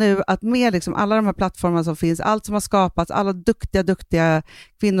känner jag nu att med liksom alla de här plattformarna som finns, allt som har skapats, alla duktiga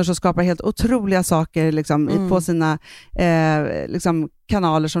kvinnor som skapar helt otroliga saker liksom, på sina liksom,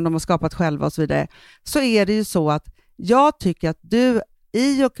 kanaler som de har skapat själva och så vidare, så är det ju så att jag tycker att du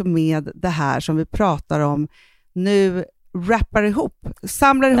i och med det här som vi pratar om nu rappar ihop,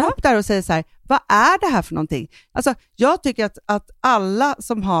 samlar ihop där och säger så här, vad är det här för någonting? Alltså, jag tycker att alla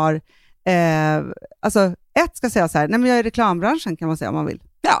som har alltså, ska säga så här, nej men jag är i reklambranschen kan man säga om man vill.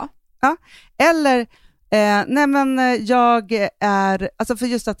 Ja. Eller nej men jag är, alltså för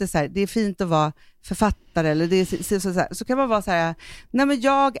just att det är så här, det är fint att vara författare, eller det är så kan man vara så här, nej men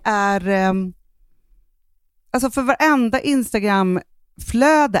jag är alltså för varenda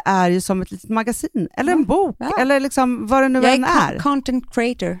Instagram-flöde är ju som ett litet magasin, eller en bok, eller liksom vad det nu än är. Jag är content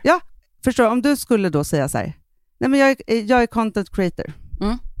creator. Ja, förstår, om du skulle då säga så här, nej men jag är content creator.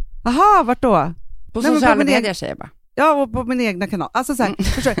 Aha, vart då? På sociala medier säger jag bara. Ja, och på min egna kanal. Alltså så här,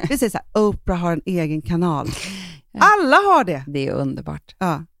 förstår du? Vi säger så här, Oprah har en egen kanal. Alla har det. Det är underbart.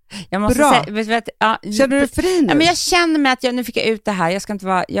 Ja. Jag måste bra. Säga, känner du dig fri nu? Ja, men jag känner mig att nu fick jag ut det här. Jag ska inte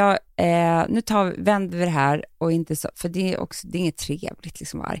vara, nu vänder vi det här och inte så, för det är inget trevligt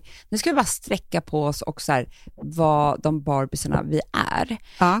liksom. Nu ska vi bara sträcka på oss och så här, vad de Barbiesarna vi är.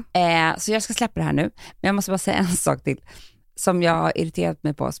 Så jag ska släppa det här nu. Men jag måste bara säga en sak till som jag har irriterat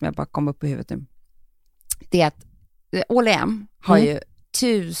mig på, som jag bara kom upp i huvudet nu. Det är att All har ju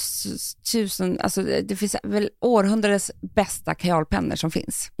tusen, alltså det finns väl århundradets bästa kajalpennor som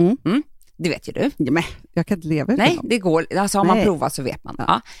finns. Det vet ju du. Ja, men jag kan inte leva utan Nej, dem. det går. Alltså har man provat så vet man.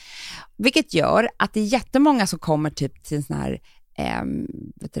 Ja. Vilket gör att det är jättemånga som kommer typ till sån här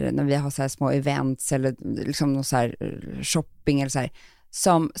vet du, när vi har så här små events eller liksom någon så här shopping eller så här,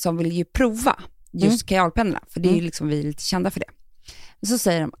 som vill ju prova just kajalpennorna, för det är ju liksom, vi är lite kända för det. Men så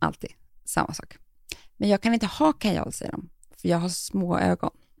säger de alltid samma sak. Men jag kan inte ha kajal, säger de, för jag har små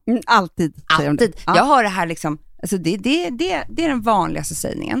ögon. Alltid. Alltid. Jag har det här liksom, alltså det är den vanligaste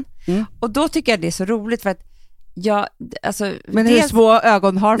sägningen. Och då tycker jag det är så roligt, för att alltså, men hur små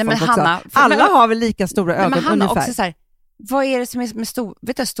ögon har folk också? Hanna, alla har väl lika stora ögon men Hanna, ungefär. också så här, vad är det som är med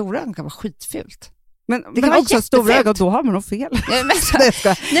vet du, stora ögon kan vara skitfult. Men också stora ögon, då har man nog fel.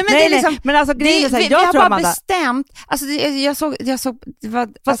 Men alltså grejen är så här, jag tror bara bestämt, alltså jag såg det var,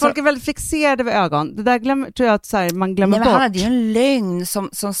 fast alltså, folk är väldigt fixerade vid ögon. Det där tror jag att så här, man glömmer bort. Hanna, det är en lögn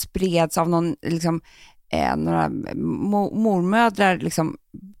som spreds av någon liksom några mormödrar liksom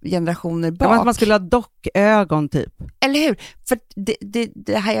generationer bak. Ja, man skulle ha dockögon typ. Eller hur? För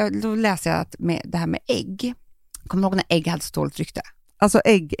det här, då läser jag att med det här med ägg. Kommer du ihåg när ägg hade så dåligt rykte? Alltså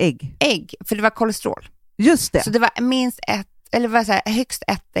ägg. Ägg, för det var kolesterol. Just det. Så det var minst högst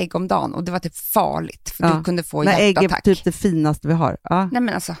ett ägg om dagen, och det var typ farligt, för du kunde få hjärtattack. Ägg är typ det finaste vi har. Ja. Nej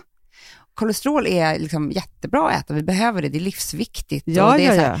men alltså, kolesterol är liksom jättebra att äta. Vi behöver det är livsviktigt. Ja, och det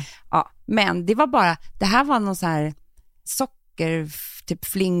är ja, så här, ja. Men det var bara, det här var någon så här typ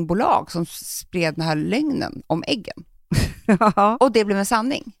flingbolag som spred den här lögnen om äggen. Och det blev en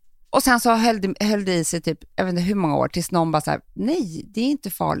sanning. Och sen så höll det i sig typ, jag vet inte hur många år, tills någon bara så här, nej, det är inte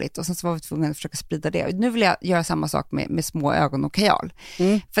farligt. Och sen så var vi tvungna att försöka sprida det. Nu vill jag göra samma sak med små ögon och kajal.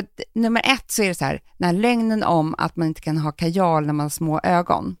 För att, nummer 1 så är det så här, den här lögnen om att man inte kan ha kajal när man har små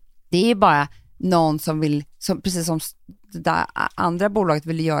ögon. Det är bara någon som vill, precis som det där andra bolaget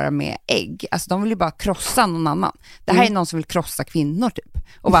ville göra med ägg. Alltså de vill ju bara krossa någon annan. Det här är någon som vill krossa kvinnor typ.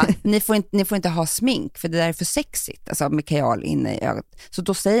 Och bara, ni får inte ha smink för det där är för sexigt. Alltså med kajal inne i ögat. Så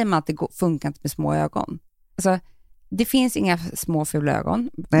då säger man att det funkar inte med små ögon. Alltså det finns inga små fula ögon,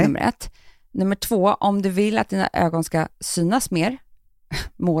 nummer 1. Nummer 2, om du vill att dina ögon ska synas mer,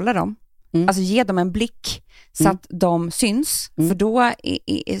 måla dem. Alltså ge dem en blick så att de syns. För då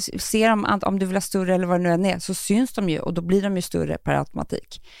ser de, om du vill ha större eller vad det nu än är, så syns de ju och då blir de ju större per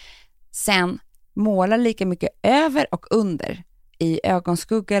automatik. Sen måla lika mycket över och under i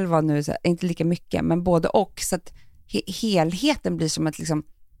ögonskugga eller vad nu är, inte lika mycket men både och, så att helheten blir som att liksom,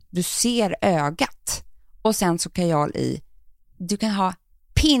 du ser ögat. Och sen så kajal i, du kan ha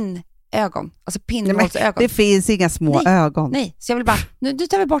ögon, alltså pinnhålsögon. Det finns inga små ögon. Nej, så jag vill bara, nu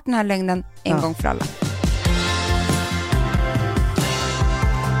tar vi bort den här lögnen en gång för alla.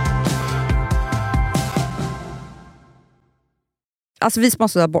 Alltså vi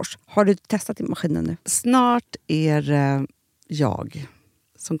sponsrar Bosch. Har du testat i maskinen nu? Snart är jag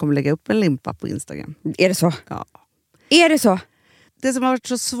som kommer lägga upp en limpa på Instagram. Är det så? Ja. Är det så? Det som har varit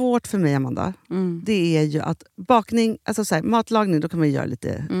så svårt för mig, Amanda, det är ju att bakning, alltså så här, matlagning, då kan man göra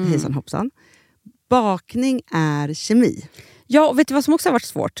lite hejsan hoppsan. Bakning är kemi. Ja, och vet du vad som också har varit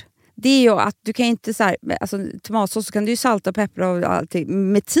svårt? Det är ju att du kan inte så här, alltså tomatsås så kan du ju salta och peppra och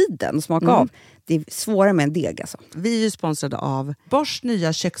allting med tiden och smaka av. Det är svårare med en deg alltså. Vi är ju sponsrade av Boschs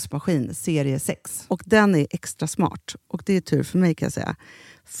nya köksmaskin serie 6. Och den är extra smart. Och det är tur för mig kan jag säga.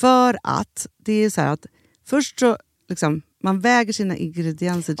 För att det är så här att först så liksom, man väger sina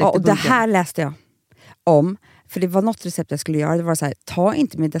ingredienser. Ja, och det här läste jag om. För det var något recept jag skulle göra. Det var så här, ta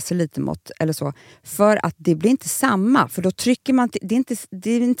inte med decilitermått eller så. För att det blir inte samma. För då trycker man, det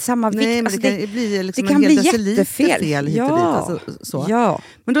är inte samma vikt. Nej, men alltså det kan bli liksom det kan bli jättefel hit och dit. Alltså, så. Ja.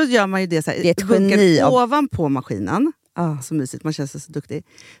 Men då gör man ju det så här. Det är ett geni ovanpå maskinen. Så mysigt, man känns så duktig.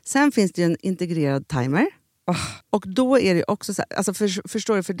 Sen finns det ju en integrerad timer. Och då är det också så här, alltså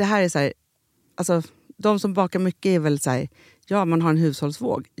förstår du, för det här är så här, alltså de som bakar mycket är väl så här, ja, man har en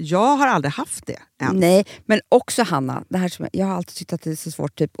hushållsvåg. Jag har aldrig haft det än. Nej, men också Hanna, det här som jag har alltid tyckt att det är så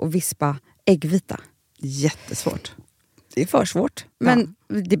svårt typ att vispa äggvita. Jättesvårt. Det är för svårt. Men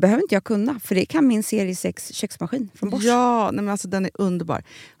det behöver inte jag kunna, för det kan min serie 6 köksmaskin från Bosch. Ja, nej, men alltså den är underbar.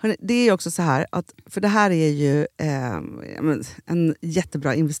 Hörrni, det är också så här, att, för det här är ju en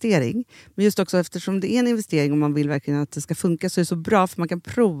jättebra investering. Men just också eftersom det är en investering och man vill verkligen att det ska funka, så är det så bra för man kan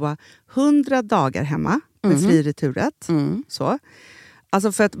prova 100 dagar hemma med fri returrätt. Så.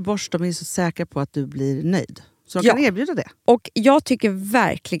 Alltså för att Bosch, de är så säkra på att du blir nöjd. Så de kan erbjuda det. Och jag tycker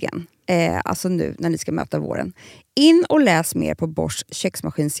verkligen, alltså nu när ni ska möta våren, in och läs mer på Bosch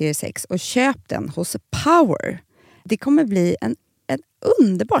köksmaskin serie 6 och köp den hos Power. Det kommer bli en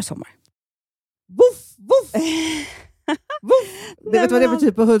underbar sommar. Woof, woof. Woof. Det vet vad det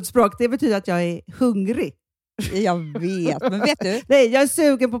betyder på hundspråk. Det betyder att jag är hungrig. Jag vet, men vet du? Nej, jag är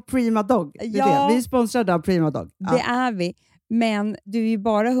sugen på Prima Dog. Ja, vi är sponsrade av Prima Dog. Det är vi. Men du är ju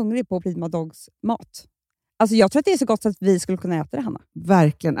bara hungrig på Prima Dogs mat. Alltså jag tror att det är så gott att vi skulle kunna äta det, Hanna.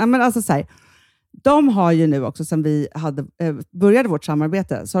 Verkligen. Ja, men alltså så här, de har ju nu också, sen vi började vårt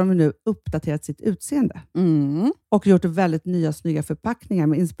samarbete, så har de nu uppdaterat sitt utseende. Och gjort väldigt nya snygga förpackningar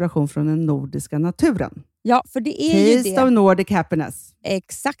med inspiration från den nordiska naturen. Ja, för det är ju det. Taste of Nordic happiness.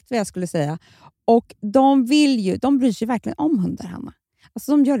 Exakt vad jag skulle säga. Och de bryr sig verkligen om hundar, Hanna.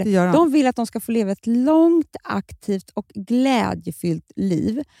 Alltså de gör det. De vill att de ska få leva ett långt, aktivt och glädjefyllt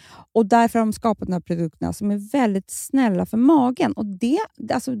liv. Och därför har de skapat de här produkterna som är väldigt snälla för magen. Och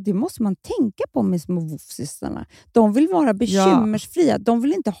det måste man tänka på med små woofsistarna. De vill vara bekymmersfria. De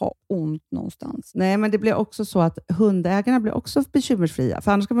vill inte ha ont någonstans. Nej, men det blir också så att hundägarna blir också bekymmersfria.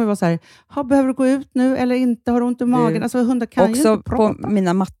 För annars kan man vara så här, behöver du gå ut nu eller inte? Har du ont i magen? Alltså hundar kan också ju inte prata. På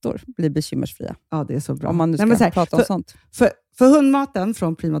mina mattor blir bekymmersfria. Ja, det är så bra. Om man nu ska prata om sånt. För hundmaten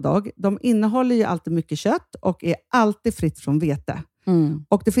från Prima Dog, de innehåller ju alltid mycket kött och är alltid fritt från vete.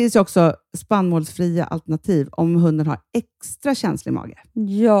 Och det finns ju också spannmålsfria alternativ om hunden har extra känslig mage.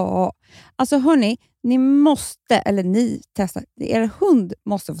 Ja, alltså hörni, ni testar. Er hund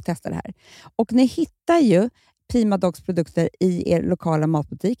måste få testa det här. Och ni hittar ju Prima Dogs produkter i er lokala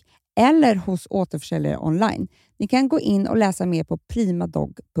matbutik eller hos återförsäljare online. Ni kan gå in och läsa mer på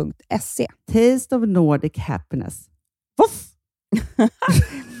primadog.se. Taste of Nordic happiness. Voff!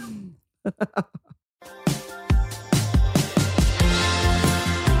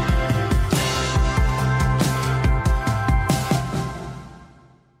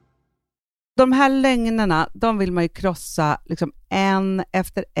 De här lögnerna, de vill man ju krossa liksom en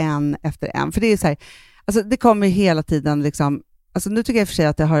efter en. För det är så här, alltså det kommer ju hela tiden liksom, alltså nu tycker jag i och för sig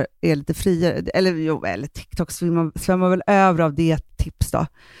att det är lite friare, eller TikTok svämmar väl över av det tips då.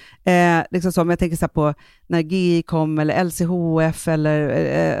 Liksom som jag tänker så här på när GI kom eller LCHF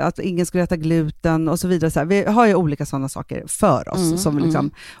eller att ingen skulle äta gluten och så vidare. Så här. Vi har ju olika sådana saker för oss som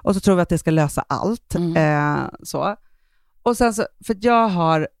liksom, och så tror vi att det ska lösa allt. Så. Och sen så, för jag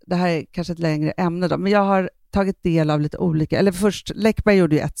har, det här är kanske ett längre ämne då, men jag har tagit del av lite olika, eller först, Läckberg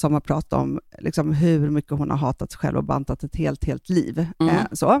gjorde ju ett sommarprat om liksom hur mycket hon har hatat sig själv och bantat ett helt liv.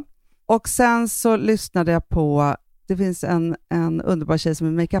 Så. Och sen så lyssnade jag på, det finns en underbar tjej som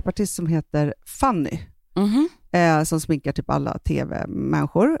är makeupartist som heter Fanny. Som sminkar typ alla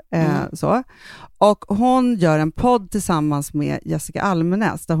tv-människor. Så. Och hon gör en podd tillsammans med Jessica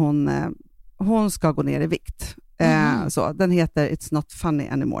Almenäs där hon ska gå ner i vikt. Så, den heter It's Not Funny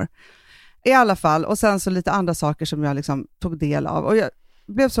Anymore. I alla fall, och sen så lite andra saker som jag liksom tog del av. Och jag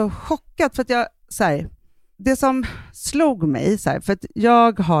blev så chockad för att jag, så här, det som slog mig, så här, för att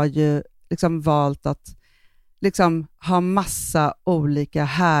jag har ju liksom valt att liksom ha massa olika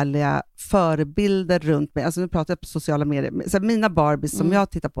härliga förebilder runt mig. Alltså nu pratar jag på sociala medier. Så här, mina Barbies som jag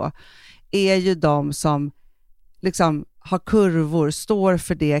tittar på är ju de som liksom har kurvor, står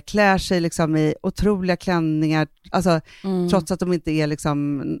för det, klär sig liksom i otroliga klänningar, alltså trots att de inte är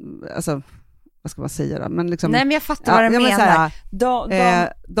liksom, alltså vad ska man säga då? Men liksom, nej, men jag fattar vad du menar.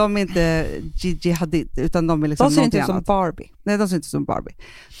 Här, de är inte Gigi Hadid, utan de är liksom de ser inte annat. som Barbie. Nej, de ser inte som Barbie.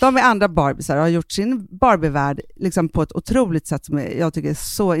 De är andra Barbies och har gjort sin Barbie-värld liksom på ett otroligt sätt som jag tycker är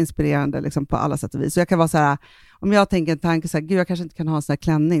så inspirerande liksom på alla sätt och vis. Så jag kan vara så här, om jag tänker en tanke så här, gud jag kanske inte kan ha en sån här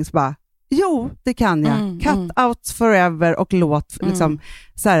klänning, så bara jo, det kan jag. Cut-outs forever och låt liksom,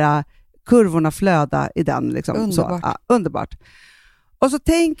 så här, kurvorna flöda i den. Liksom, underbart. Så, underbart. Och så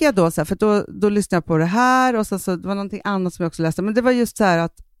tänker jag då, så här, för då lyssnar jag på det här och så det var någonting annat som jag också läste. Men det var just så här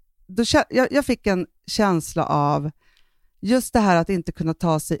att jag fick en känsla av just det här att inte kunna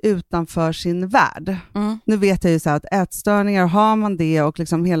ta sig utanför sin värld. Nu vet jag ju så här att ätstörningar, har man det och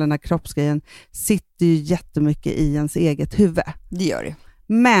liksom hela den här kroppsgrejen sitter ju jättemycket i ens eget huvud. Det gör det.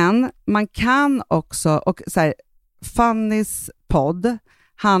 Men man kan också, och så här, Fannys podd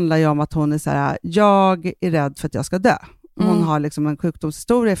handlar ju om att hon är så här, jag är rädd för att jag ska dö. Hon har liksom en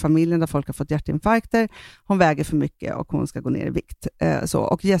sjukdomshistoria i familjen där folk har fått hjärtinfarkter. Hon väger för mycket och hon ska gå ner i vikt. Så.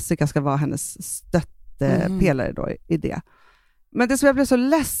 Och Jessica ska vara hennes stöttepelare då i det. Men det som jag blev så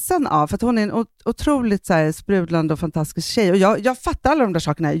ledsen av, för att hon är en otroligt så här, sprudlande och fantastisk tjej. Och jag fattar alla de där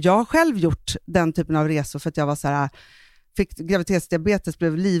sakerna. Jag har själv gjort den typen av resor för att jag var så här, fick graviditetsdiabetes,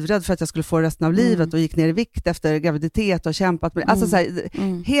 blev livrädd för att jag skulle få resten av livet och gick ner i vikt efter graviditet och kämpat med alltså så här,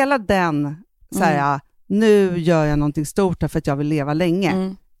 hela den så här, nu gör jag någonting stort här för att jag vill leva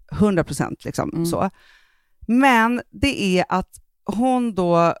länge. 100% liksom så. Men det är att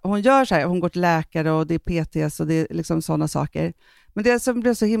hon gör så här, hon går till läkare och det är PTS och det är liksom sådana saker. Men det som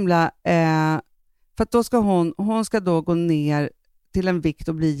blev så himla för att då ska hon ska då gå ner till en vikt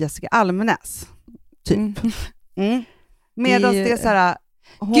och bli Jessica Almenäs typ. Medan det är så här,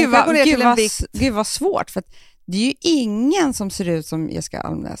 hon kan gå ner till en vikt. Gud vad svårt, för att det är ju ingen som ser ut som Jessica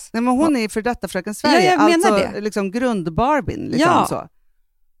Almenäs. Nej, men hon är för detta Fröken Sverige. Ja, jag menar alltså det. Liksom grundbarbin. Liksom, ja. Så.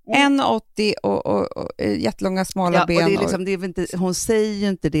 1,80 och jättelånga smala ben. Och det är liksom, det är inte, hon säger ju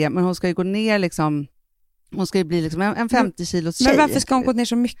inte det, men hon ska ju gå ner liksom, hon ska ju bli liksom en 50 kilos tjej. Men varför ska hon gå ner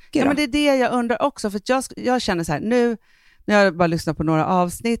så mycket då? Ja, men det är det jag undrar också, för att jag känner så här, nu när jag bara lyssnat på några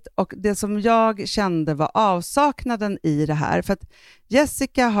avsnitt, och det som jag kände var avsaknaden i det här, för att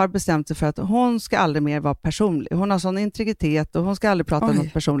Jessica har bestämt sig för att hon ska aldrig mer vara personlig. Hon har sån integritet och hon ska aldrig prata om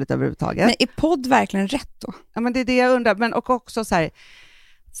något personligt överhuvudtaget. Men är podd verkligen rätt då? Ja, men det är det jag undrar. Men och också så här,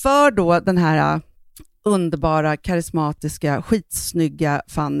 för då den här underbara, karismatiska, skitsnygga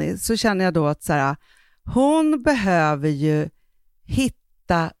Fanny, så känner jag då att så här, hon behöver ju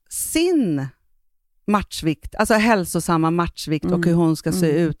hitta sin matchvikt, alltså hälsosamma matchvikt och hur hon ska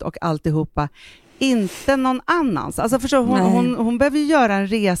se ut och alltihopa. Inte någon annans. Alltså förstår, hon behöver göra en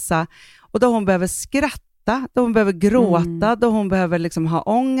resa, och då hon behöver skratta, då hon behöver gråta, då hon behöver liksom ha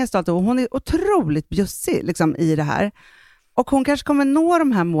ångest och allt. Och hon är otroligt bjussig liksom i det här. Och hon kanske kommer nå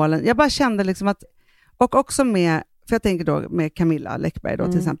de här målen. Jag bara kände liksom att, och också med, för jag tänker då med Camilla Läckberg då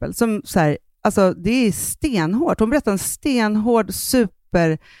till exempel, som så här, alltså det är stenhårt. Hon berättar en stenhård,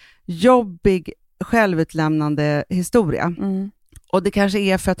 super jobbig, självutlämnande historia. Och det kanske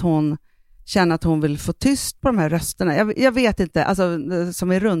är för att hon känner att hon vill få tyst på de här rösterna. Jag vet inte, alltså,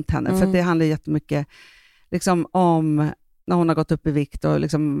 som är runt henne. För att det handlar jättemycket liksom, om när hon har gått upp i vikt och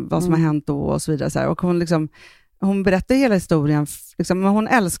liksom, vad som har hänt då och så vidare. Så här. Och hon berättar hela historien. Liksom, men hon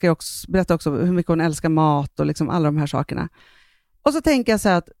berättar också hur mycket hon älskar mat och liksom, alla de här sakerna. Och så tänker jag så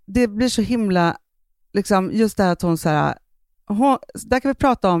här att det blir så himla, liksom, just det här att hon så här, där kan vi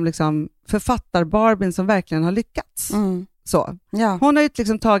prata om liksom, författar-Barbien som verkligen har lyckats. Så. Ja. Hon har ju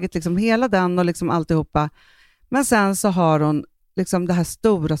liksom tagit liksom hela den och liksom alltihopa. Men sen så har hon liksom det här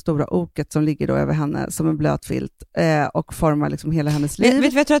stora oket som ligger då över henne som en blöt filt och formar liksom hela hennes liv. Vet du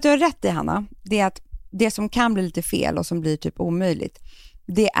vad jag tror att du har rätt i, Hanna? Det är att det som kan bli lite fel och som blir typ omöjligt,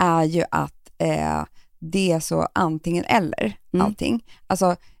 det är ju att det är så antingen eller allting.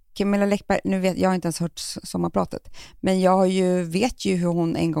 Alltså Camilla Läckberg, nu vet jag har inte ens hört sommarpratet, men jag vet ju hur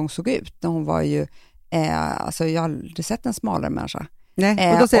hon en gång såg ut när hon var ju alltså jag har aldrig sett en smalare människa.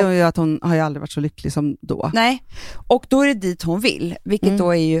 Nej, och då säger hon ju att hon har ju aldrig varit så lycklig som då. Nej, och då är det dit hon vill, vilket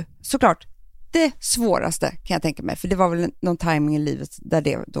då är ju såklart det svåraste kan jag tänka mig, för det var väl någon timing i livet där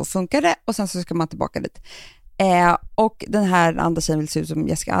det då funkade och sen så ska man tillbaka dit. Och den här andra tjejen vill se ut som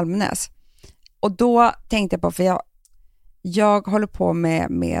Jessica Almenäs. Och då tänkte jag på, för jag håller på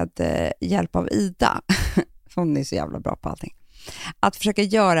med hjälp av Ida, hon är så jävla bra på allting, att försöka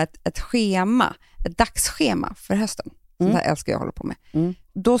göra ett schema, ett dagsschema för hösten. Det här älskar jag hålla på med.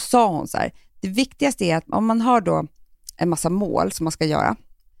 Då sa hon så här, det viktigaste är att om man har då en massa mål som man ska göra,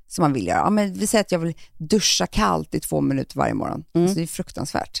 som man vill göra. Ja, men vi säger att jag vill duscha kallt i 2 minuter varje morgon. Så det är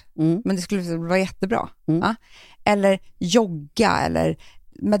fruktansvärt. Men det skulle vara jättebra. Ja? Eller jogga eller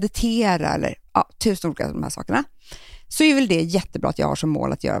meditera eller 1000 olika av de här sakerna. Så är väl det jättebra att jag har som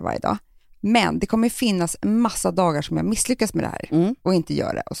mål att göra varje dag. Men det kommer finnas en massa dagar som jag misslyckas med det här och inte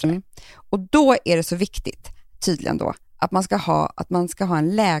gör det. Och, och då är det så viktigt, tydligen då, att man ska ha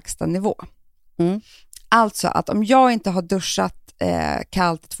en lägsta nivå. Alltså att om jag inte har duschat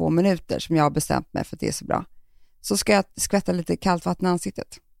kallt i 2 minuter som jag har bestämt mig för att det är så bra, så ska jag skvätta lite kallt vatten i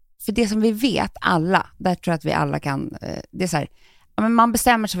ansiktet. För det som vi vet alla, där tror jag att vi alla kan, det är så här, men man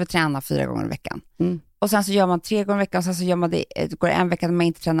bestämmer sig för att träna 4 gånger i veckan. Och sen så gör man 3 gånger i veckan och sen så gör man det, går det en vecka när man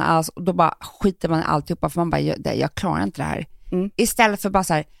inte tränar alls och då bara skiter man alltihopa för man bara, jag klarar inte det här. Istället för bara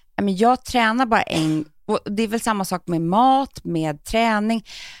så här, men jag tränar bara och det är väl samma sak med mat, med träning.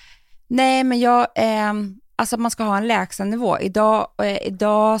 Nej, men alltså man ska ha en lägsta nivå.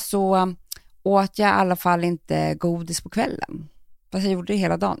 Idag så åt jag i alla fall inte godis på kvällen. Fast jag gjorde det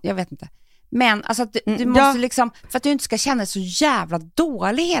hela dagen, jag vet inte. Men alltså att du måste liksom, för att du inte ska känna dig så jävla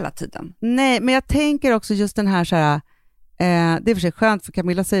dålig hela tiden. Nej, men jag tänker också just den här så här, det är för sig skönt för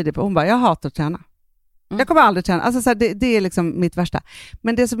Camilla säger det, hon bara, jag hatar att träna. Jag kommer aldrig träna. Alltså, så här, det är liksom mitt värsta.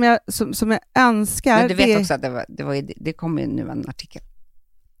 Men det som jag önskar... Men du vet också att det kommer ju nu en artikel.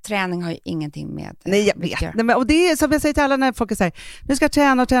 Träning har ju ingenting med... Nej, jag vet. Nej, men, och det är som jag säger till alla när folk säger, nu ska jag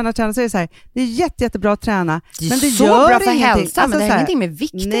träna, så är det så här, det är jättebra att träna. Det är men det så gör bra för ingenting. hälsan, alltså, men det har ingenting med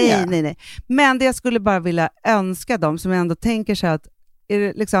vikten att göra. Nej. Men det jag skulle bara vilja önska dem som ändå tänker sig att, är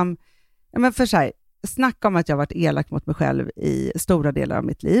det liksom, ja, men för sig, snacka om att jag har varit elak mot mig själv i stora delar av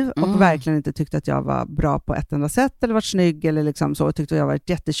mitt liv och verkligen inte tyckte att jag var bra på ett enda sätt eller varit snygg eller liksom så, och tyckte att jag varit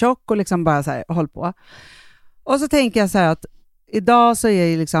jättetjock och liksom bara så här, håll på. Och så tänker jag så här att idag så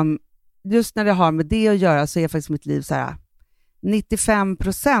är det liksom, just när det har med det att göra så är faktiskt mitt liv så här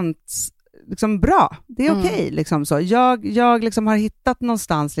 95% liksom bra. Det är okej, liksom så. Jag liksom har hittat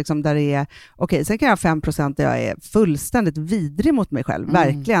någonstans liksom där det är okej. Sen kan jag ha 5% där jag är fullständigt vidrig mot mig själv,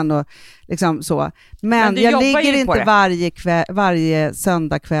 verkligen, och liksom så. Men jag ligger inte varje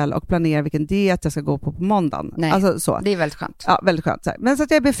söndagkväll och planerar vilken diet jag ska gå på måndagen. Nej, alltså, så. Det är väldigt skönt. Ja, väldigt skönt. Så här. Men så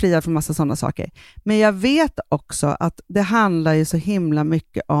att jag är befriad från massa sådana saker. Men jag vet också att det handlar ju så himla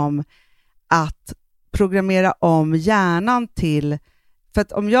mycket om att programmera om hjärnan till, för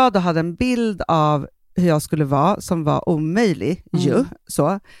att om jag då hade en bild av hur jag skulle vara som var omöjlig så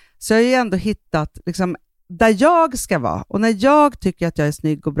har jag ju ändå hittat liksom där jag ska vara och när jag tycker att jag är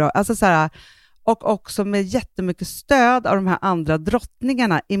snygg och bra, alltså så här, och också med jättemycket stöd av de här andra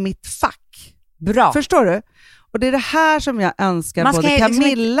drottningarna i mitt fack. Bra. Förstår du? Och det är det här som jag önskar både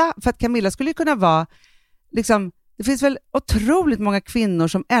Camilla, liksom, för att Camilla skulle ju kunna vara liksom, det finns väl otroligt många kvinnor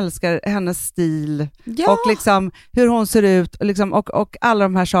som älskar hennes stil och liksom hur hon ser ut och, liksom, och alla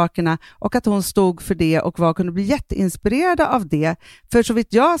de här sakerna, och att hon stod för det och kunde bli jätteinspirerade av det. För så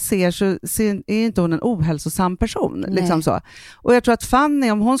vitt jag ser så är inte hon en ohälsosam person. Liksom så. Och jag tror att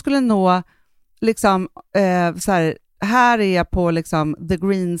Fanny, om hon skulle nå liksom, så här, här är jag på liksom the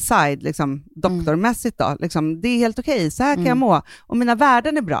green side, liksom doktormässigt då. Liksom, det är helt okej, så här kan jag må. Och mina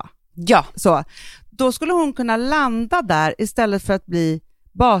värden är bra. Ja. Så, då skulle hon kunna landa där istället för att bli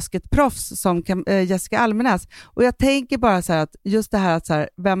basketproffs som Jessica Almenäs. Och jag tänker bara så här att just det här att så här,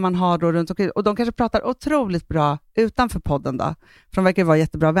 vem man har då runt omkring, och de kanske pratar otroligt bra utanför podden då, för de verkar vara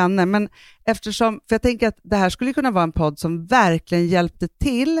jättebra vänner, men eftersom, för jag tänker att det här skulle kunna vara en podd som verkligen hjälpte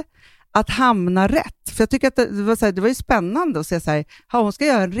till att hamna rätt. För jag tycker att det var ju spännande att se så här, hon ska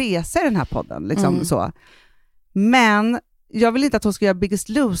göra en resa i den här podden liksom så. Men jag vill inte att hon ska göra Biggest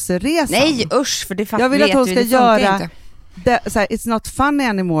Loser-resan. Nej, usch, för det jag vill att hon ska göra så här, it's not funny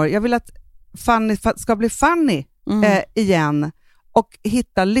anymore. Jag vill att funny ska bli funny igen och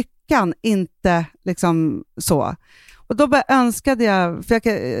hitta lyckan, inte liksom så. Och då bara önskade jag, för jag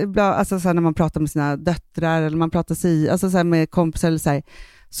kan, alltså så här, när man pratar med sina döttrar eller man pratar alltså så här, med kompisar eller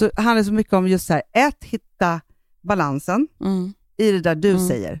så handlar det så mycket om just så här, hitta balansen i det där du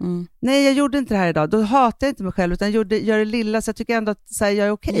säger. Nej, jag gjorde inte det här idag. Då hatar jag inte mig själv, utan gör det lilla, så jag tycker ändå att så här, jag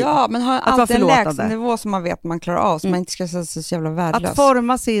är okej. Ja, men har alltid en lägsta nivå som man vet man klarar av, så man inte ska säga så jävla värdelös. Att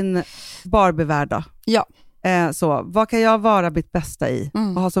forma sin Barbie-värld då. Ja. Så, vad kan jag vara mitt bästa i?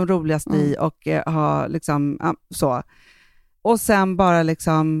 Och ha som roligast i och ha liksom, så. Och sen bara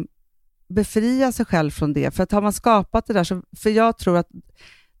liksom befria sig själv från det. För att har man skapat det där, så, för jag tror att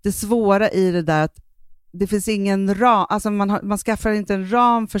det svåra i det där att det finns ingen ram, alltså man skaffar inte en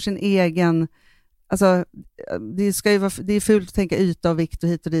ram för sin egen, alltså det är fult att tänka yta och vikt och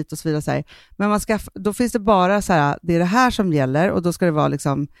hit och dit och så vidare så här. Men då finns det bara så här, det är det här som gäller, och då ska det vara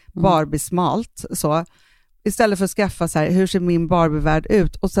liksom Barbie-smalt så, istället för att skaffa så här, hur ser min Barbie-värld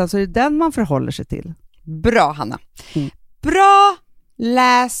ut, och sen så är det den man förhåller sig till. Bra, Hanna. Bra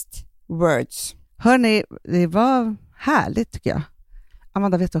last words. Hörrni, det var härligt tycker jag.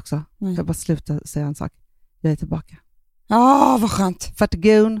 Amanda vet också. Jag bara sluta säga en sak. Jag är tillbaka. Vad skönt.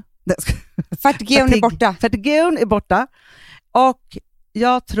 Fatigun är borta. Fatigun är borta. Och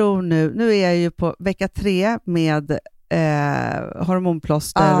jag tror nu är jag ju på vecka 3 med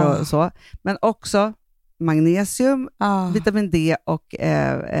hormonplåster och så. Men också magnesium, vitamin D och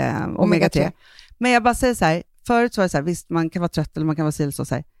omega 3. Men jag bara säger så här, förut var det så här, visst man kan vara trött eller man kan vara sill så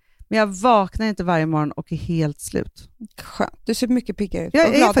här. Men jag vaknar inte varje morgon och är helt slut. Skönt. Du ser mycket piggare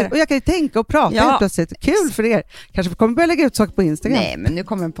ut. Och jag kan ju tänka och prata helt plötsligt. Kul för er. Kanske kommer börja lägga ut saker på Instagram. Nej, men nu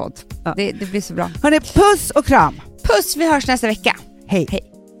kommer en podd. Ja. Det blir så bra. Hörrni, puss och kram. Puss, vi hörs nästa vecka. Hej.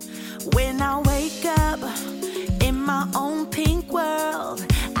 Hej. When I wake up in my own pink world,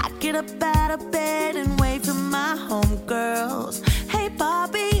 I get up out of bed and wave for my homegirls. Hey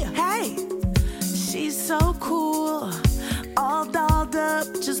Bobby, hey. She's so cool. All dolled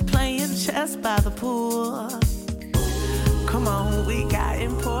up, just playing chess by the pool. Come on, we got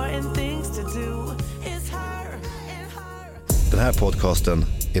important things to do. It's her and her. Den här podcasten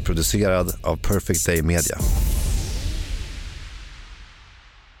är producerad av Perfect Day Media.